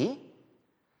Lady,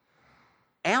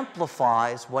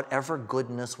 amplifies whatever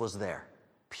goodness was there,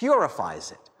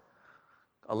 purifies it.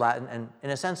 And in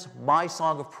a sense, my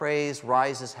song of praise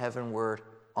rises heavenward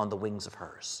on the wings of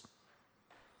hers.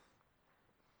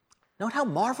 Note how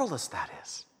marvelous that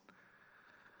is.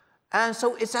 And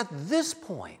so it's at this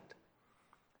point,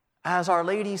 as Our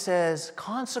Lady says,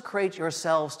 consecrate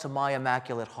yourselves to my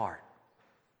Immaculate Heart.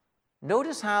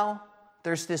 Notice how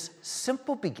there's this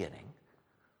simple beginning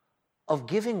of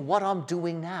giving what I'm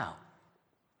doing now.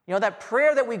 You know, that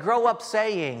prayer that we grow up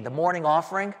saying, the morning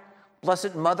offering,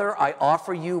 Blessed Mother, I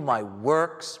offer you my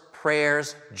works,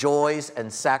 prayers, joys,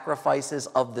 and sacrifices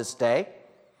of this day.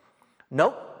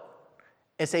 Nope.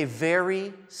 It's a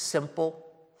very simple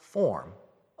form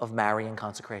of Marian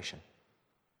consecration.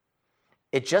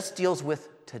 It just deals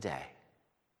with today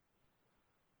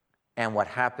and what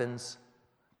happens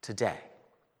today.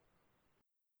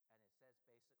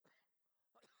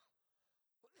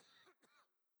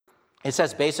 It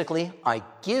says basically, I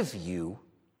give you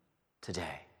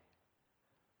today.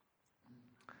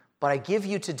 But I give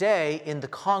you today in the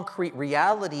concrete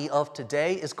reality of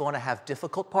today is going to have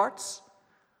difficult parts.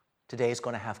 Today is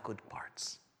going to have good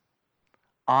parts.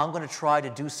 I'm going to try to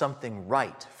do something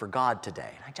right for God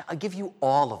today. I give you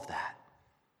all of that.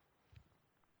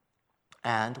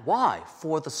 And why?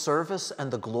 For the service and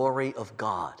the glory of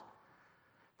God.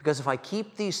 Because if I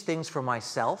keep these things for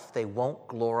myself, they won't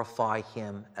glorify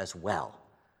Him as well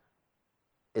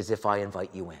as if I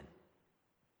invite you in.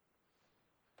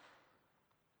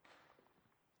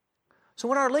 So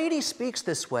when Our Lady speaks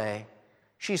this way,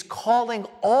 she's calling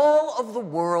all of the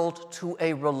world to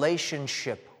a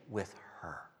relationship with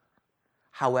her,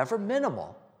 however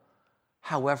minimal,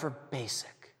 however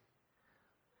basic,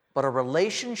 but a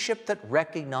relationship that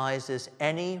recognizes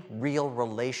any real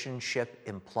relationship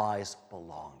implies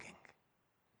belonging,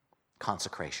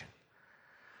 consecration.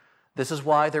 This is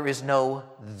why there is no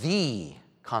the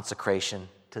consecration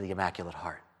to the Immaculate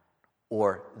Heart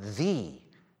or the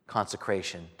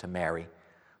consecration to Mary,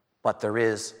 but there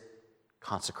is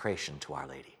consecration to Our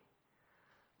Lady.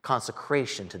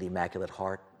 Consecration to the Immaculate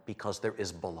Heart because there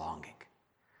is belonging.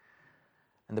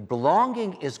 And the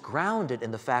belonging is grounded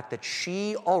in the fact that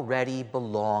she already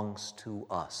belongs to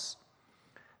us.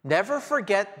 Never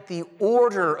forget the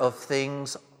order of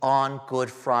things on Good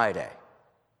Friday.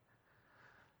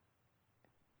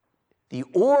 The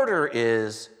order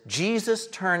is Jesus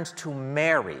turns to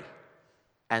Mary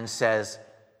and says,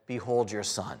 behold your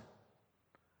son.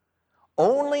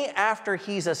 Only after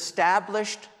he's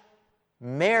established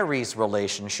Mary's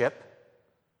relationship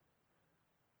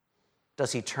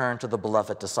does he turn to the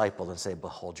beloved disciple and say,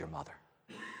 behold your mother.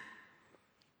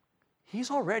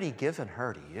 He's already given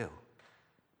her to you.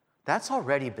 That's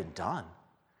already been done.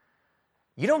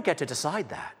 You don't get to decide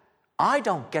that. I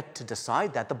don't get to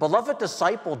decide that. The beloved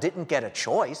disciple didn't get a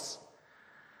choice.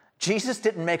 Jesus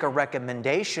didn't make a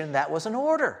recommendation. That was an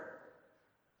order.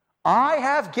 I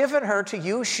have given her to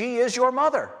you. She is your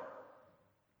mother.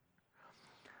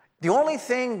 The only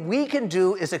thing we can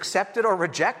do is accept it or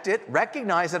reject it,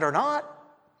 recognize it or not,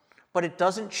 but it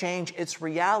doesn't change its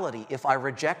reality. If I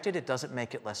reject it, it doesn't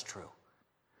make it less true.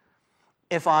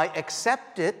 If I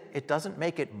accept it, it doesn't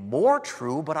make it more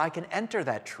true, but I can enter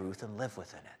that truth and live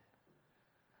within it.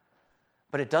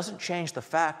 But it doesn't change the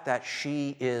fact that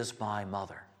she is my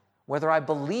mother. Whether I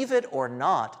believe it or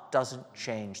not doesn't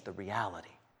change the reality.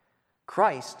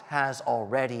 Christ has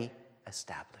already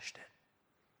established it.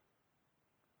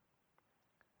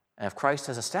 And if Christ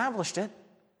has established it,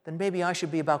 then maybe I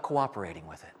should be about cooperating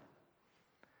with it.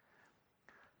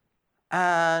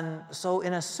 And so,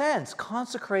 in a sense,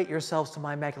 consecrate yourselves to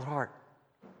my Immaculate Heart.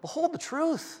 Behold the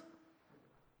truth.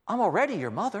 I'm already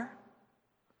your mother.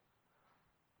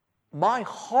 My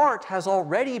heart has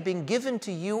already been given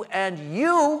to you, and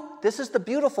you, this is the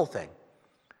beautiful thing.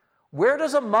 Where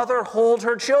does a mother hold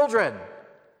her children?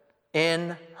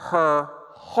 In her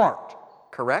heart,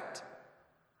 correct?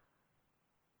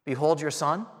 Behold your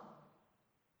son.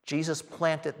 Jesus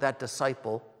planted that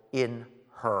disciple in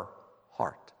her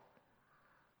heart.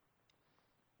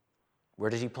 Where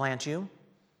did he plant you?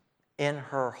 In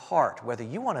her heart, whether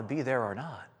you want to be there or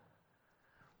not.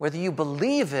 Whether you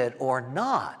believe it or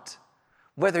not.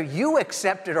 Whether you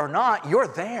accept it or not, you're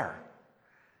there.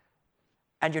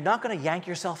 And you're not going to yank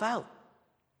yourself out.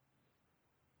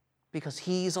 Because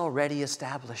he's already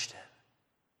established it.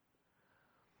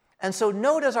 And so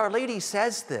note as Our Lady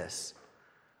says this,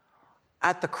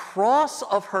 at the cross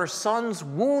of her son's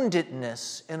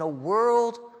woundedness in a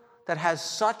world that has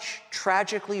such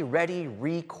tragically ready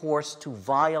recourse to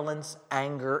violence,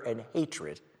 anger, and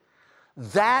hatred,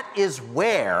 that is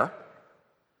where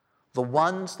the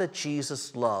ones that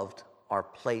Jesus loved are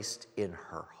placed in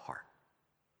her heart.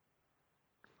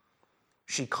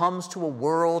 She comes to a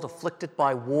world afflicted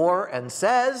by war and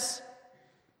says,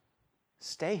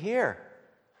 stay here.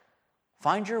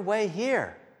 Find your way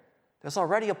here. There's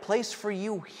already a place for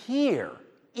you here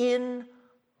in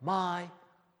my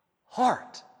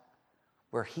heart,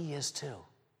 where he is too.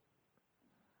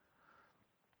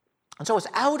 And so it's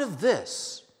out of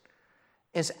this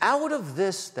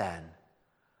then,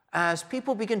 as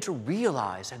people begin to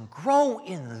realize and grow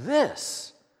in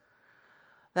this,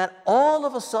 that all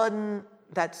of a sudden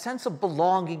that sense of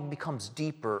belonging becomes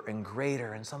deeper and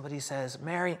greater, and somebody says,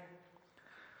 Mary,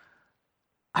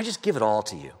 I just give it all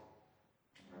to you,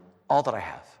 all that I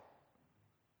have.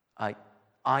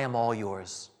 I am all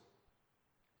yours.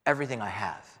 Everything I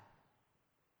have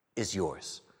is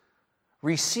yours.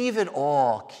 Receive it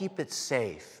all, keep it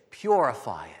safe,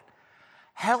 purify it.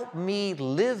 Help me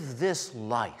live this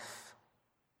life.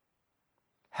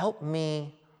 Help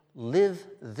me live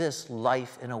this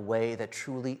life in a way that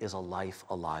truly is a life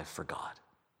alive for God.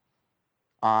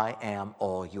 I am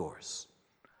all yours.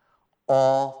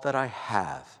 All that I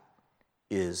have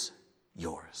is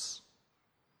yours.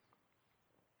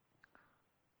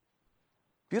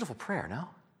 Beautiful prayer, no?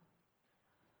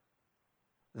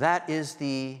 That is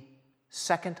the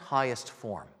second highest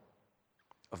form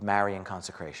of Marian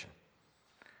consecration.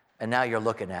 And now you're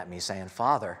looking at me saying,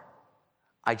 Father,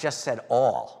 I just said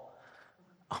all.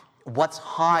 What's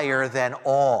higher than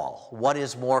all? What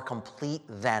is more complete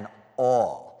than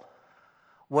all?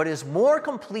 What is more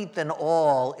complete than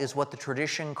all is what the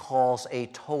tradition calls a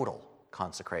total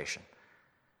consecration.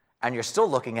 And you're still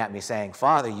looking at me saying,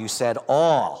 Father, you said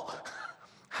all.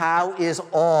 How is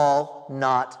all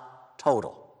not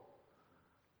total?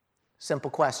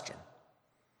 Simple question.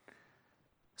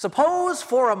 Suppose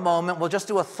for a moment we'll just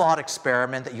do a thought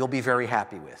experiment that you'll be very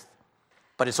happy with,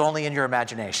 but it's only in your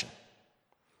imagination.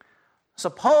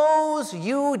 Suppose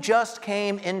you just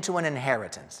came into an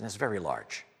inheritance, and it's very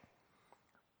large.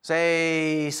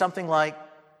 Say something like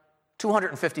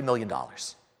 $250 million. All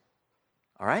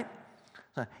right?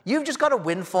 You've just got a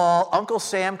windfall. Uncle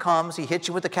Sam comes, he hits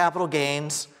you with the capital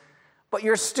gains, but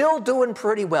you're still doing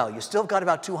pretty well. You still got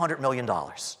about $200 million.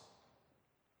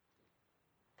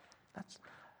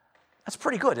 That's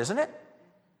pretty good, isn't it?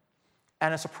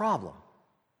 And it's a problem.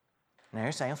 Now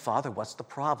you're saying, Father, what's the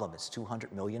problem? It's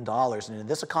 $200 million. And in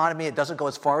this economy, it doesn't go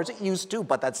as far as it used to,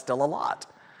 but that's still a lot.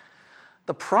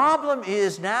 The problem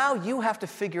is now you have to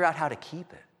figure out how to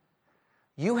keep it.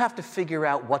 You have to figure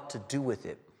out what to do with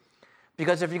it.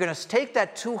 Because if you're going to take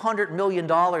that $200 million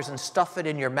and stuff it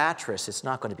in your mattress, it's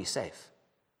not going to be safe.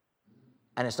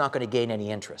 And it's not going to gain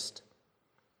any interest.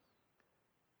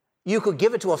 You could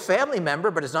give it to a family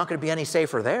member, but it's not going to be any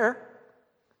safer there.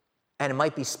 And it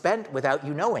might be spent without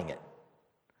you knowing it.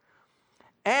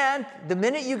 And the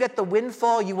minute you get the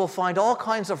windfall, you will find all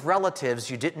kinds of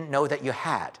relatives you didn't know that you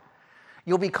had.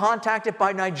 You'll be contacted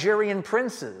by Nigerian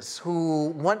princes who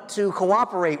want to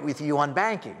cooperate with you on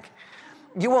banking.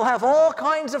 You will have all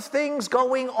kinds of things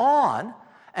going on,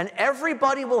 and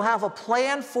everybody will have a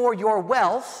plan for your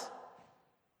wealth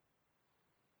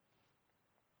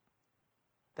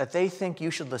that they think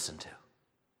you should listen to.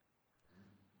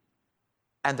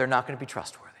 And they're not going to be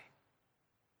trustworthy.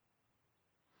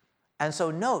 And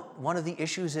so note, one of the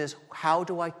issues is, how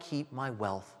do I keep my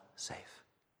wealth safe?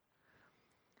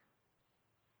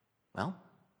 Well,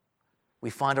 we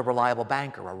find a reliable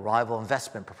banker, a reliable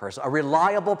investment person, a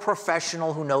reliable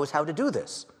professional who knows how to do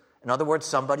this. In other words,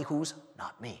 somebody who's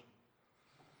not me.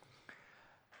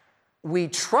 We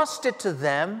trust it to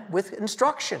them with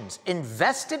instructions.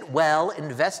 Invest it well,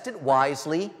 invest it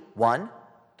wisely. 1,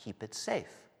 keep it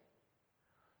safe.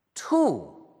 2,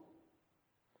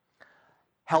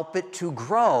 help it to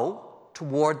grow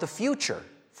toward the future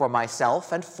for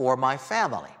myself and for my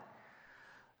family,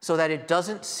 so that it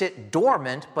doesn't sit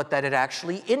dormant, but that it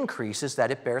actually increases, that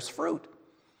it bears fruit.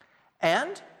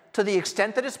 And to the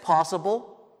extent that it's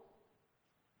possible,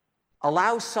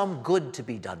 allow some good to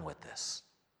be done with this.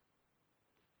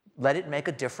 Let it make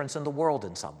a difference in the world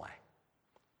in some way.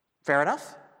 Fair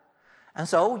enough? And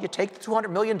so you take the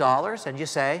 $200 million and you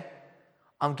say,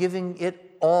 I'm giving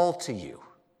it all to you.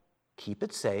 Keep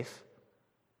it safe,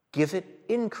 give it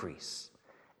increase,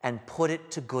 and put it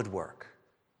to good work.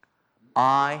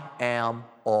 I am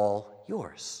all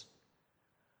yours.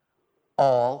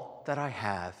 All that I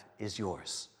have is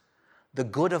yours. The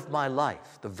good of my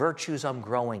life, the virtues I'm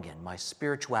growing in, my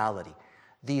spirituality,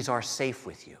 these are safe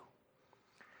with you.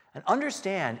 And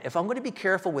understand, if I'm going to be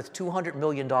careful with $200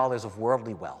 million of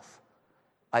worldly wealth,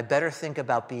 I better think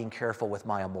about being careful with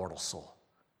my immortal soul,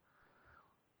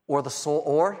 or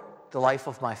the life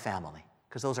of my family.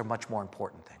 because those are much more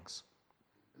important things.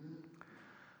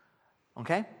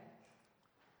 Okay?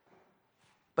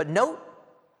 But note,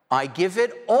 I give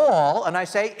it all, and I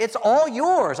say, it's all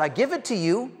yours. I give it to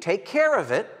you. Take care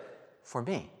of it for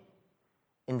me.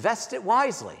 Invest it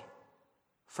wisely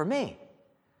for me.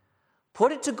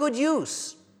 Put it to good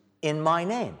use in my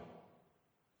name.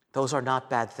 Those are not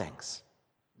bad things.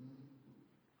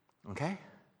 Okay?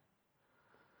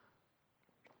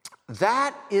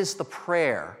 That is the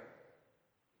prayer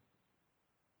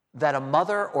that a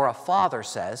mother or a father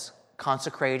says,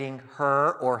 consecrating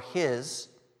her or his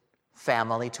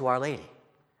family to Our Lady.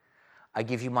 I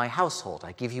give you my household.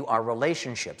 I give you our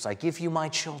relationships. I give you my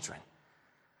children.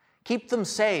 Keep them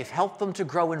safe. Help them to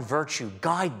grow in virtue.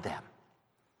 Guide them.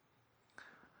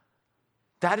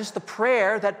 That is the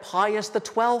prayer that Pius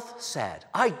XII said.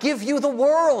 I give you the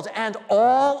world and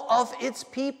all of its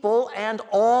people and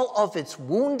all of its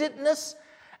woundedness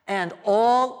and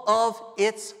all of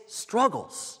its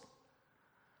struggles.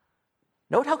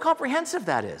 Note how comprehensive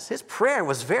that is. His prayer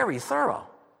was very thorough.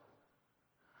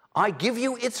 I give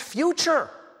you its future.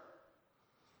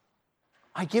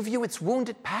 I give you its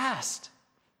wounded past.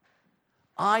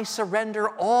 I surrender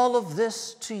all of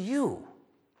this to you.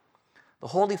 The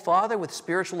Holy Father with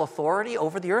spiritual authority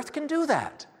over the earth can do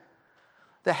that.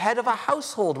 The head of a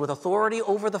household with authority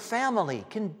over the family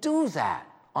can do that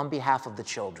on behalf of the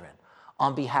children,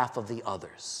 on behalf of the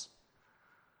others.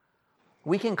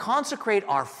 We can consecrate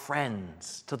our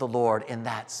friends to the Lord in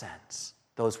that sense,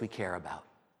 those we care about.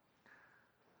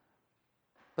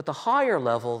 But the higher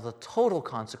level, the total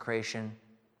consecration,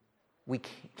 we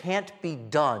can't be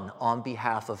done on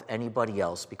behalf of anybody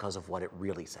else because of what it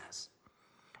really says.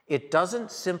 It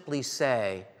doesn't simply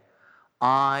say,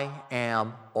 I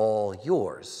am all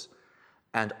yours,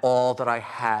 and all that I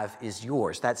have is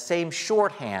yours. That same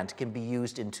shorthand can be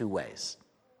used in two ways.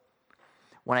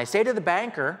 When I say to the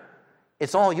banker,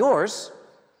 it's all yours,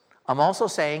 I'm also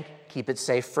saying, keep it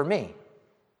safe for me,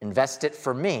 invest it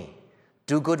for me,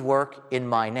 do good work in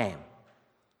my name.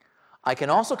 I can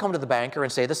also come to the banker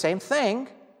and say the same thing,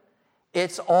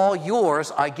 it's all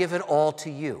yours, I give it all to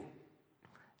you.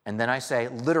 And then I say,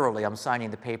 literally, I'm signing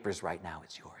the papers right now,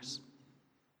 it's yours.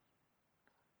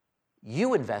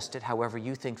 You invest it however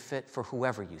you think fit for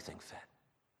whoever you think fit.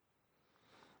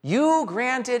 You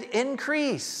grant it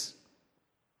increase,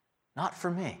 not for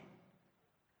me,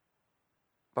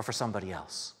 but for somebody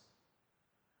else.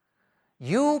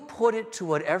 You put it to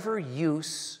whatever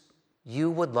use you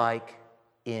would like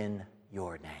in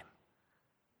your name.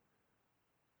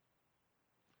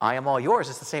 I am all yours,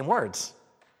 it's the same words.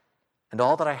 And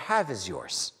all that I have is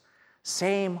yours.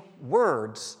 Same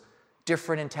words,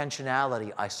 different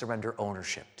intentionality, I surrender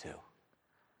ownership to.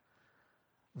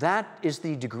 That is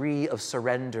the degree of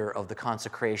surrender of the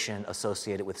consecration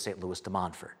associated with St. Louis de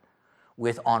Montfort,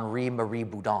 with Henri Marie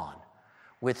Boudon,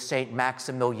 with St.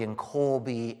 Maximilian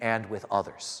Kolbe, and with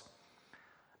others.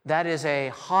 That is a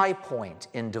high point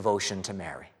in devotion to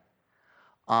Mary.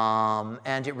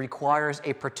 And it requires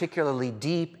a particularly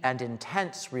deep and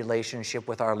intense relationship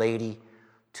with Our Lady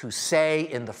to say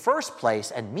in the first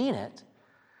place and mean it,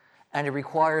 and it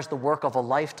requires the work of a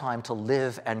lifetime to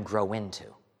live and grow into.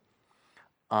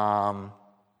 But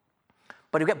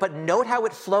note how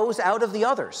it flows out of the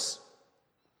others.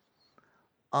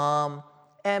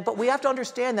 But we have to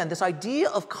understand then, this idea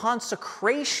of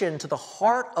consecration to the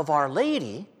heart of Our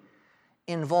Lady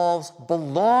involves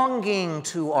belonging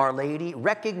to Our Lady,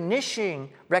 recognition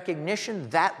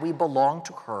that we belong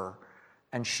to her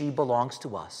and she belongs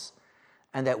to us,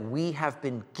 and that we have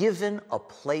been given a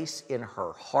place in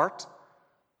her heart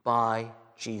by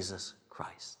Jesus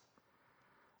Christ.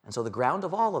 And so the ground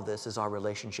of all of this is our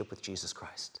relationship with Jesus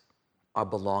Christ, our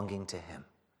belonging to him.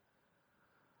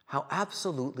 How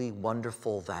absolutely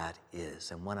wonderful that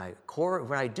is. And when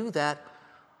I do that,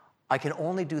 I can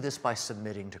only do this by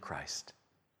submitting to Christ.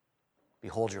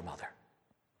 Behold your mother.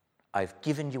 I've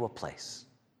given you a place.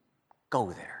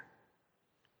 Go there.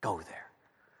 Go there.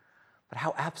 But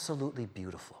how absolutely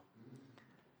beautiful.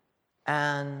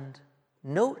 And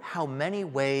note how many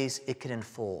ways it can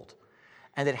unfold.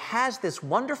 And it has this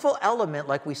wonderful element,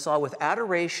 like we saw with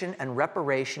adoration and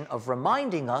reparation, of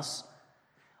reminding us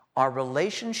our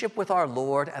relationship with our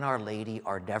Lord and Our Lady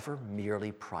are never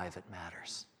merely private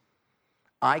matters.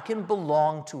 I can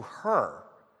belong to her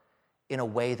in a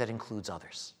way that includes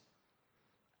others.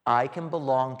 I can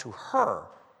belong to her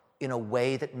in a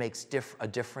way that makes a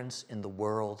difference in the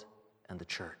world and the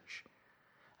church.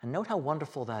 And note how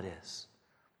wonderful that is.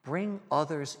 Bring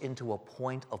others into a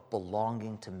point of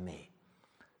belonging to me.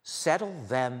 Settle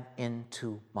them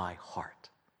into my heart.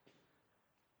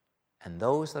 And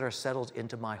those that are settled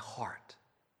into my heart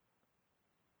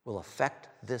will affect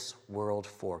this world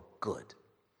for good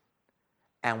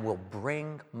and will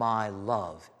bring my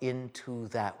love into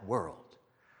that world,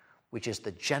 which is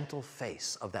the gentle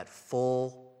face of that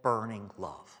full, burning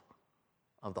love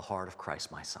of the heart of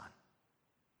Christ, my Son.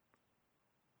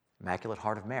 Immaculate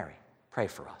Heart of Mary, pray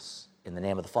for us. In the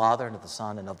name of the Father, and of the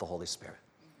Son, and of the Holy Spirit.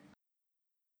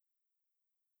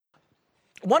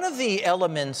 One of the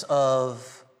elements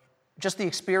of just the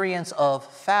experience of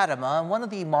Fatima, and one of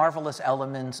the marvelous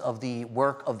elements of the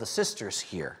work of the sisters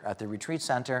here at the Retreat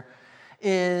Center,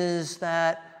 is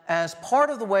that as part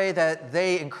of the way that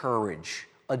they encourage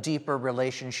a deeper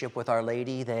relationship with Our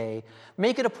Lady, they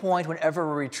make it a point whenever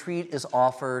a retreat is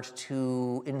offered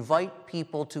to invite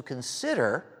people to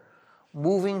consider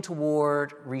moving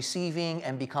toward receiving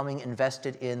and becoming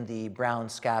invested in the brown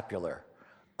scapular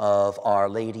of Our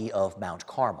Lady of Mount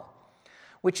Carmel,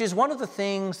 which is one of the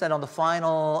things that on the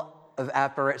final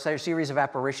series of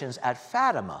apparitions at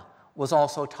Fatima was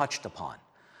also touched upon.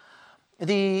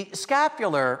 The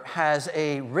scapular has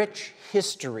a rich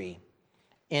history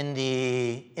in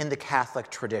the Catholic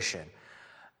tradition.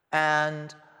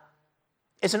 And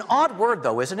it's an odd word,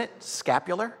 though, isn't it?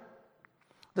 Scapular.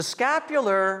 The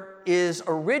scapular is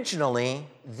originally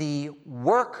the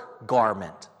work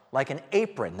garment, like an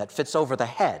apron that fits over the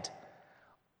head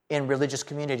in religious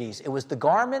communities. It was the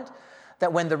garment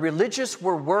that when the religious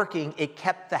were working, it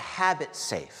kept the habit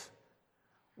safe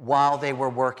while they were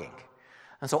working.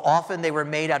 And so often they were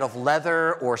made out of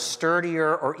leather or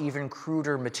sturdier or even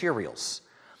cruder materials.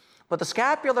 But the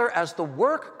scapular as the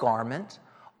work garment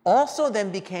also then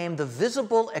became the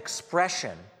visible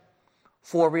expression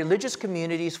for religious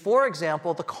communities, for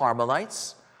example, the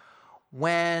Carmelites,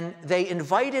 when they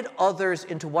invited others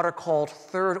into what are called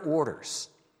third orders,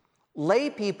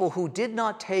 lay people who did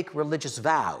not take religious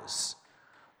vows,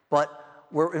 but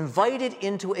were invited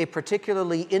into a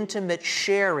particularly intimate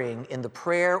sharing in the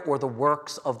prayer or the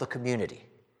works of the community.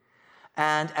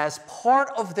 And as part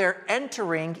of their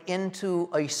entering into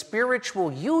a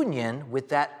spiritual union with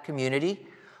that community,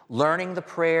 learning the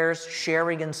prayers,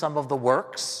 sharing in some of the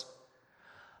works,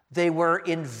 they were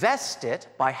invested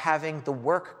by having the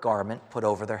work garment put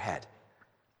over their head,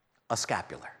 a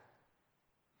scapular.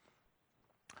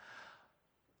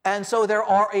 And so there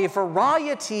are a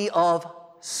variety of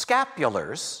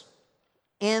scapulars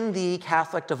in the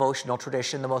Catholic devotional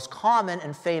tradition, the most common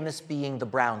and famous being the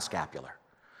brown scapular.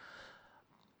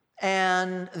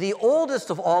 And the oldest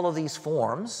of all of these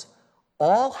forms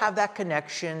all have that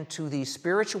connection to the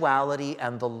spirituality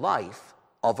and the life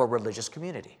of a religious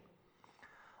community.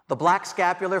 The black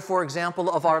scapular, for example,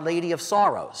 of Our Lady of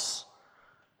Sorrows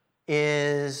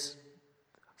is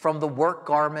from the work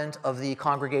garment of the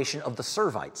congregation of the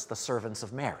Servites, the servants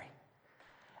of Mary.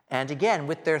 And again,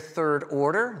 with their third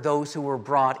order, those who were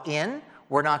brought in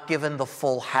were not given the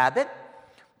full habit,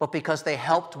 but because they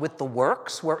helped with the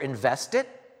works, were invested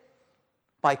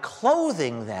by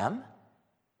clothing them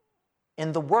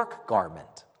in the work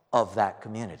garment of that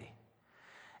community.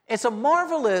 It's a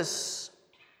marvelous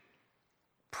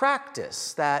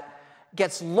practice that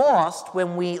gets lost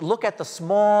when we look at the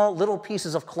small little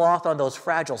pieces of cloth on those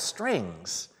fragile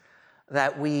strings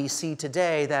that we see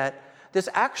today, that this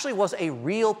actually was a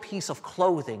real piece of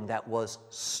clothing that was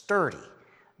sturdy,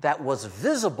 that was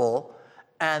visible,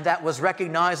 and that was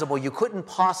recognizable. You couldn't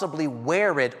possibly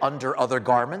wear it under other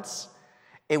garments.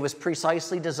 It was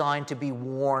precisely designed to be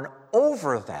worn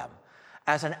over them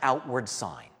as an outward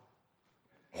sign.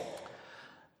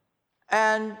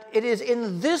 And it is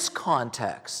in this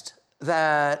context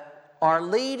that Our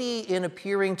Lady, in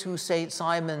appearing to St.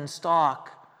 Simon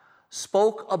Stock,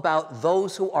 spoke about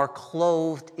those who are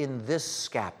clothed in this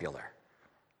scapular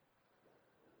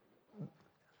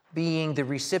being the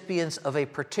recipients of a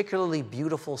particularly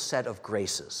beautiful set of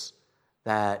graces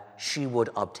that she would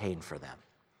obtain for them.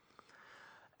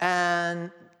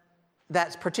 And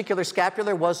that particular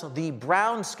scapular was the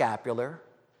brown scapular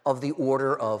of the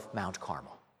Order of Mount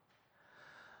Carmel.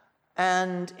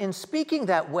 And in speaking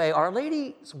that way, Our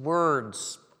Lady's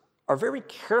words are very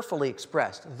carefully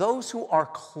expressed. Those who are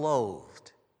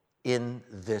clothed in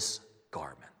this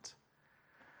garment.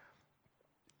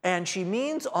 And she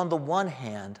means, on the one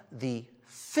hand, the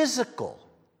physical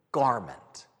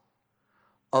garment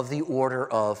of the Order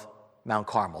of Mount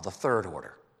Carmel, the third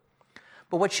order.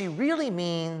 But what she really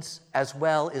means as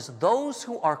well is those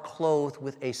who are clothed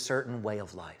with a certain way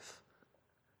of life.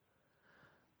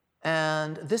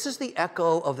 And this is the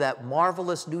echo of that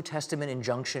marvelous New Testament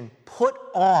injunction, put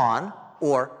on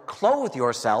or clothe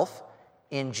yourself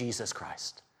in Jesus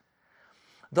Christ.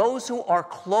 Those who are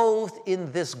clothed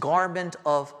in this garment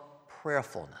of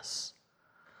prayerfulness,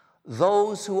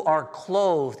 those who are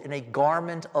clothed in a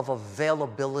garment of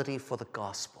availability for the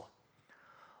gospel,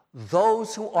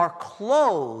 those who are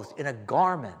clothed in a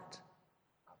garment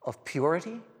of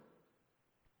purity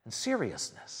and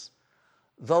seriousness,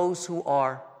 those who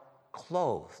are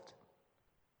clothed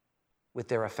with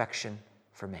their affection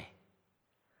for me.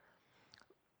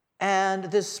 And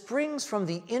this springs from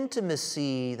the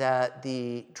intimacy that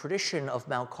the tradition of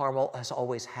Mount Carmel has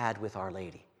always had with Our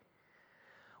Lady.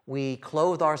 We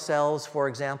clothe ourselves, for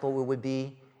example, we would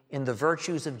be in the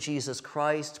virtues of Jesus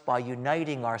Christ by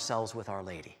uniting ourselves with Our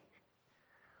Lady,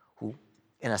 who,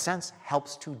 in a sense,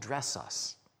 helps to dress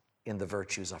us in the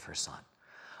virtues of her Son.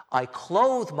 I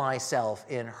clothe myself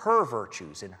in her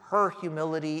virtues, in her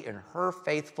humility, in her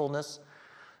faithfulness,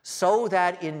 so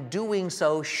that in doing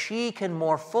so, she can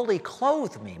more fully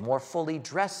clothe me, more fully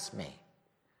dress me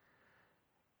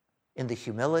in the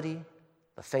humility,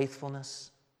 the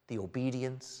faithfulness, the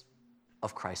obedience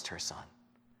of Christ her Son.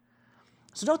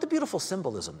 So note the beautiful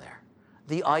symbolism there,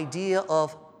 the idea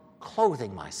of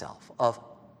clothing myself, of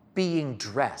being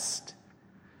dressed.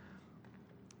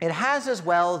 It has as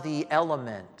well the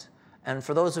element, and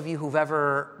for those of you who've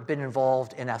ever been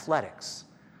involved in athletics,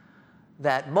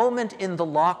 that moment in the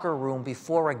locker room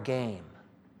before a game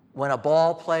when a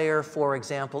ball player, for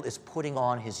example, is putting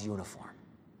on his uniform.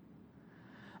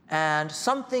 And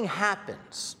something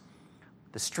happens.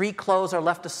 The street clothes are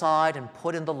left aside and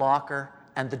put in the locker,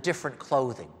 and the different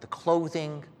clothing, the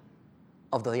clothing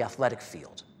of the athletic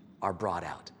field, are brought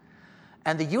out.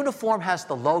 And the uniform has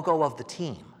the logo of the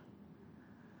team.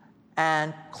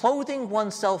 And clothing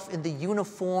oneself in the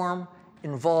uniform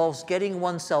involves getting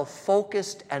oneself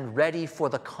focused and ready for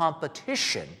the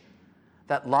competition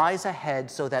that lies ahead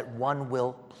so that one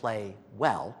will play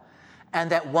well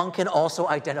and that one can also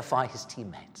identify his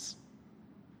teammates.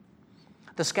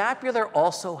 The scapular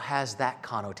also has that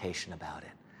connotation about it.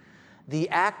 The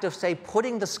act of, say,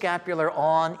 putting the scapular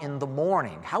on in the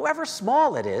morning, however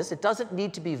small it is, it doesn't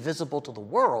need to be visible to the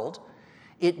world.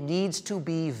 It needs to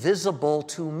be visible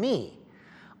to me.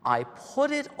 I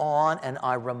put it on and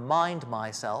I remind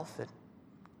myself that,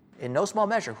 in no small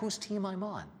measure, whose team I'm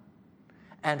on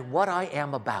and what I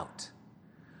am about.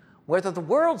 Whether the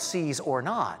world sees or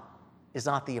not is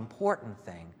not the important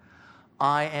thing.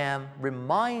 I am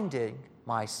reminding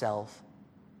myself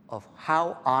of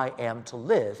how I am to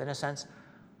live, in a sense,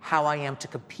 how I am to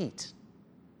compete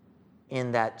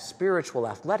in that spiritual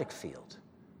athletic field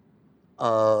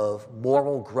of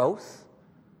moral growth,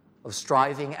 of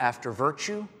striving after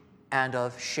virtue, and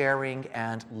of sharing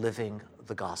and living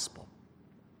the gospel.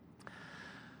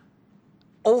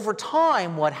 Over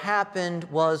time, what happened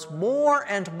was more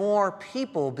and more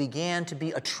people began to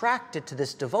be attracted to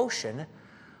this devotion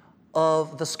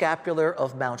of the scapular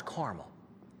of Mount Carmel.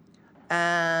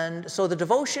 And so the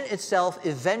devotion itself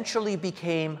eventually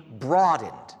became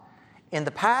broadened. In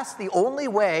the past, the only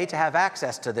way to have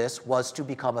access to this was to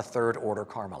become a third order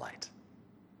Carmelite.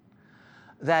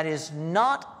 That is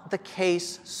not the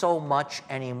case so much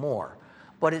anymore,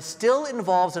 but it still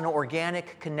involves an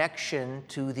organic connection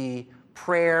to the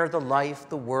prayer, the life,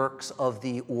 the works of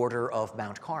the Order of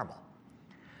Mount Carmel.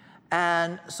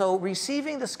 And so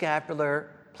receiving the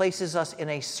scapular places us in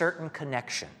a certain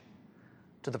connection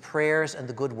to the prayers and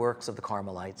the good works of the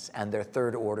Carmelites and their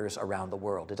third orders around the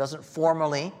world. It doesn't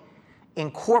formally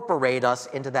incorporate us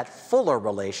into that fuller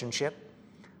relationship,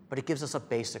 but it gives us a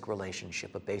basic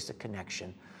relationship, a basic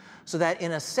connection, so that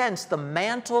in a sense, the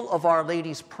mantle of Our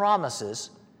Lady's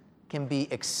promises can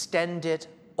be extended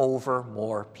over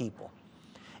more people.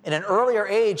 In an earlier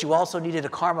age, you also needed a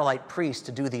Carmelite priest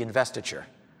to do the investiture.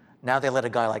 Now they let a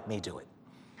guy like me do it.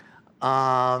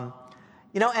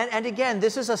 And again,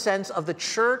 this is a sense of the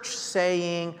church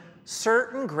saying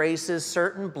certain graces,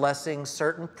 certain blessings,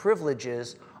 certain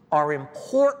privileges are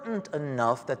important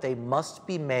enough that they must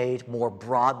be made more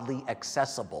broadly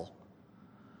accessible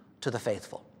to the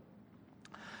faithful.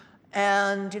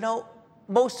 And,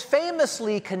 most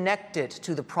famously connected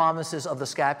to the promises of the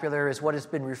scapular is what has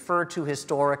been referred to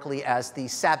historically as the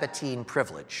Sabbatine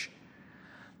privilege.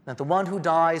 That the one who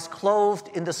dies clothed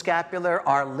in the scapular,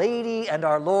 Our Lady and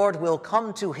our Lord will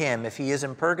come to him if he is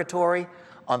in purgatory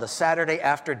on the Saturday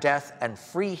after death and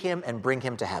free him and bring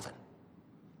him to heaven.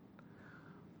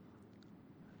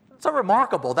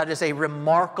 That is a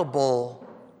remarkable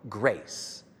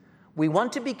grace. We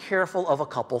want to be careful of a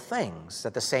couple things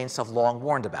that the saints have long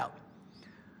warned about.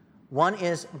 One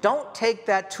is, don't take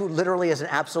that too literally as an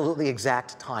absolutely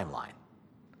exact timeline.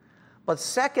 But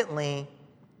secondly,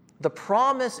 the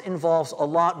promise involves a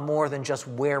lot more than just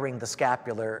wearing the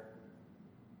scapular.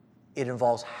 It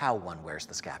involves how one wears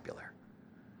the scapular.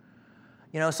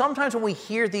 You know, sometimes when we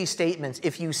hear these statements,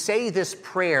 if you say this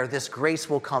prayer, this grace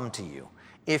will come to you.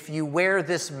 If you wear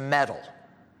this medal,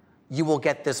 you will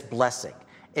get this blessing.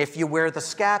 If you wear the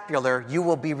scapular, you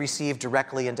will be received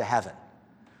directly into heaven.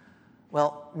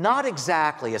 Well, not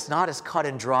exactly. It's not as cut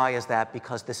and dry as that,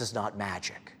 because this is not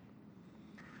magic.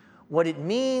 What it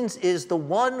means is the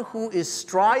one who is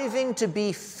striving to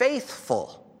be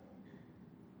faithful,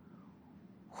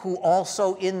 who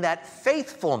also in that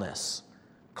faithfulness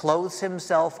clothes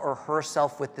himself or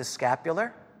herself with this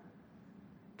scapular,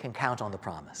 can count on the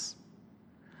promise.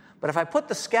 But if I put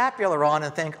the scapular on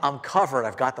and think, I'm covered,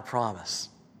 I've got the promise,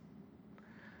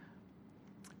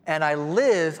 and I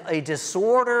live a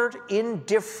disordered,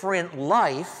 indifferent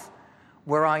life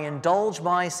where I indulge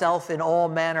myself in all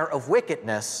manner of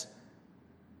wickedness,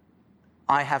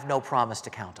 I have no promise to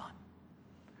count on.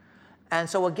 And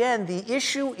so again, the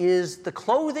issue is the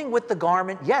clothing with the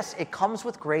garment. Yes, it comes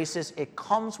with graces, it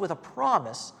comes with a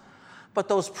promise, but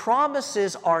those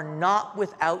promises are not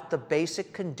without the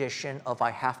basic condition of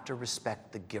I have to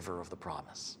respect the giver of the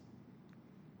promise.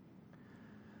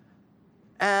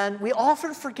 And we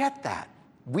often forget that.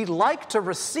 We like to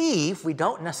receive, we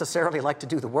don't necessarily like to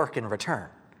do the work in return.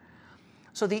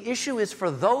 So the issue is for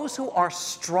those who are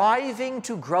striving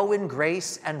to grow in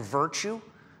grace and virtue,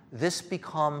 this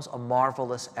becomes a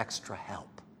marvelous extra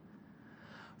help.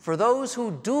 For those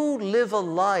who do live a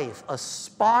life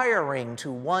aspiring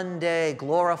to one day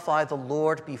glorify the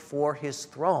Lord before his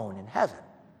throne in heaven,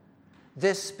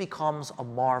 this becomes a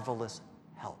marvelous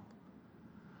help.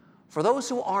 For those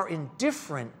who are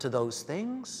indifferent to those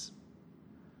things,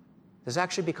 this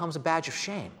actually becomes a badge of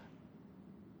shame,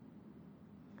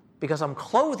 because I'm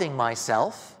clothing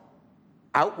myself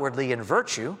outwardly in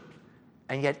virtue,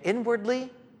 and yet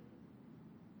inwardly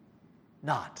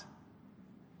not.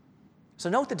 So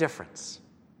note the difference.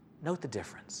 Note the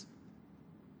difference.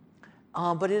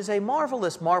 But it is a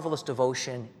marvelous, marvelous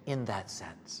devotion in that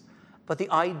sense. But the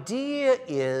idea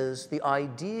is,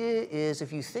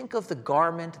 if you think of the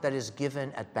garment that is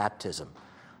given at baptism,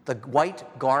 the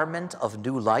white garment of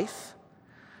new life,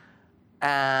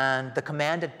 and the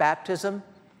command at baptism,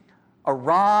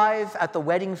 arrive at the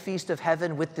wedding feast of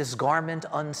heaven with this garment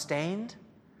unstained.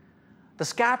 The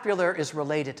scapular is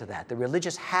related to that. The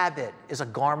religious habit is a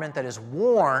garment that is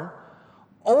worn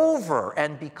over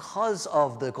and because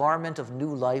of the garment of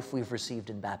new life we've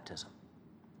received in baptism.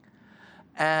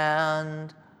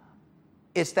 And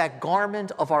it's that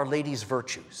garment of Our Lady's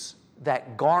virtues,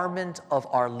 that garment of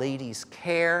Our Lady's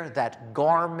care, that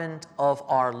garment of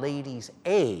Our Lady's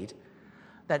aid,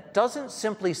 that doesn't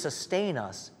simply sustain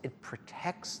us, it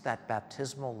protects that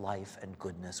baptismal life and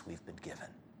goodness we've been given.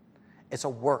 It's a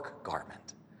work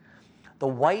garment. The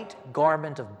white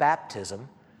garment of baptism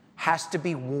has to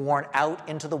be worn out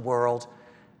into the world.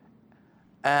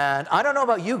 And I don't know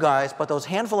about you guys, but those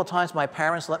handful of times my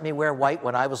parents let me wear white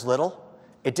when I was little,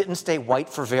 it didn't stay white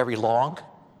for very long.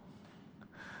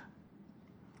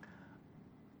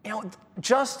 You know,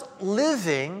 just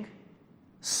living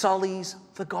sullies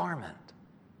the garment.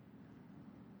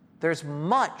 There's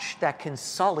much that can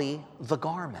sully the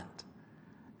garment.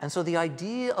 And so the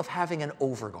idea of having an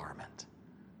overgarment,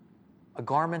 a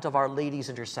garment of Our Lady's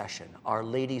intercession, Our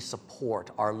Lady's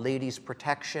support, Our Lady's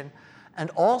protection,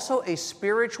 and also a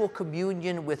spiritual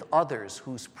communion with others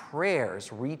whose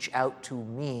prayers reach out to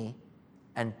me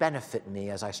and benefit me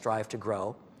as I strive to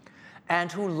grow,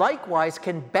 and who likewise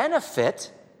can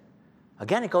benefit,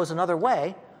 again, it goes another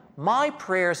way, my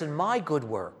prayers and my good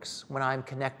works when I'm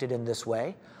connected in this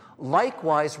way,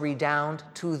 likewise redound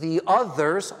to the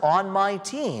others on my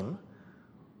team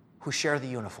who share the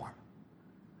uniform.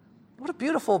 What a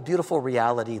beautiful, beautiful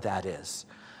reality that is.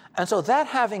 And so that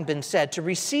having been said, to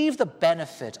receive the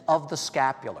benefit of the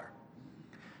scapular,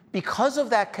 because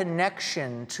of that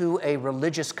connection to a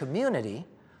religious community,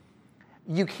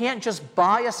 you can't just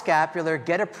buy a scapular,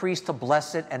 get a priest to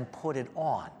bless it, and put it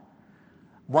on.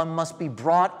 One must be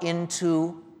brought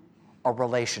into a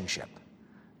relationship.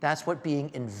 That's what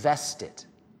being invested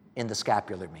in the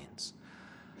scapular means.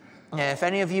 And if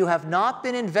any of you have not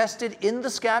been invested in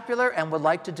the scapular and would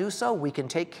like to do so, we can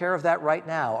take care of that right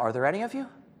now. Are there any of you?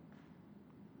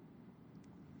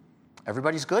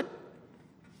 Everybody's good?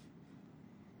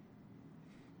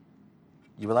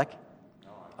 You would like?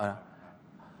 No.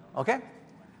 Okay.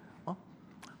 Well,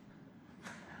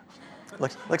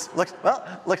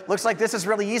 looks like this is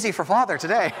really easy for Father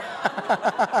today.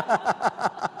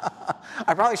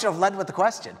 I probably should have led with the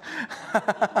question.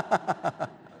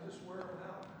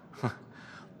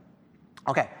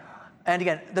 Okay. And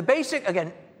again, the basic,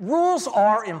 rules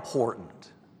are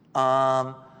important.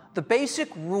 The basic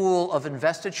rule of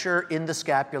investiture in the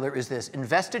scapular is this: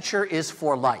 investiture is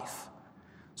for life.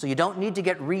 So you don't need to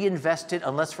get reinvested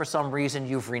unless for some reason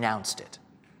you've renounced it.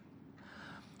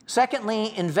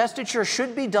 Secondly, investiture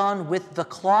should be done with the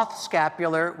cloth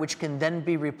scapular, which can then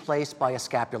be replaced by a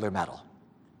scapular medal.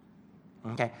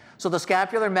 Okay? So the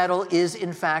scapular medal is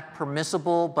in fact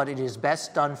permissible, but it is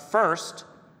best done first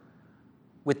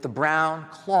with the brown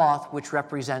cloth, which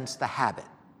represents the habit.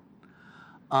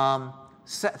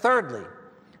 Thirdly,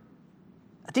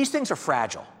 these things are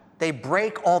fragile. They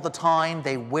break all the time.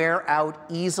 They wear out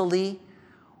easily.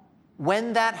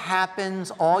 When that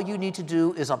happens, all you need to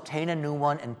do is obtain a new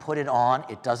one and put it on.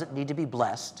 It doesn't need to be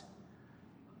blessed.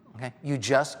 Okay? You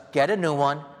just get a new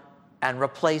one and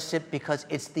replace it, because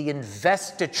it's the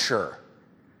investiture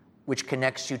which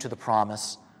connects you to the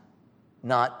promise,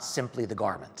 not simply the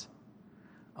garment.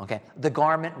 Okay? The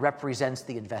garment represents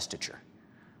the investiture.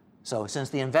 So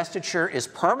since the investiture is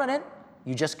permanent,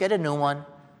 you just get a new one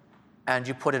and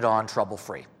you put it on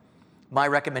trouble-free. My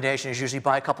recommendation is usually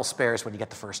buy a couple spares when you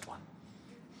get the first one.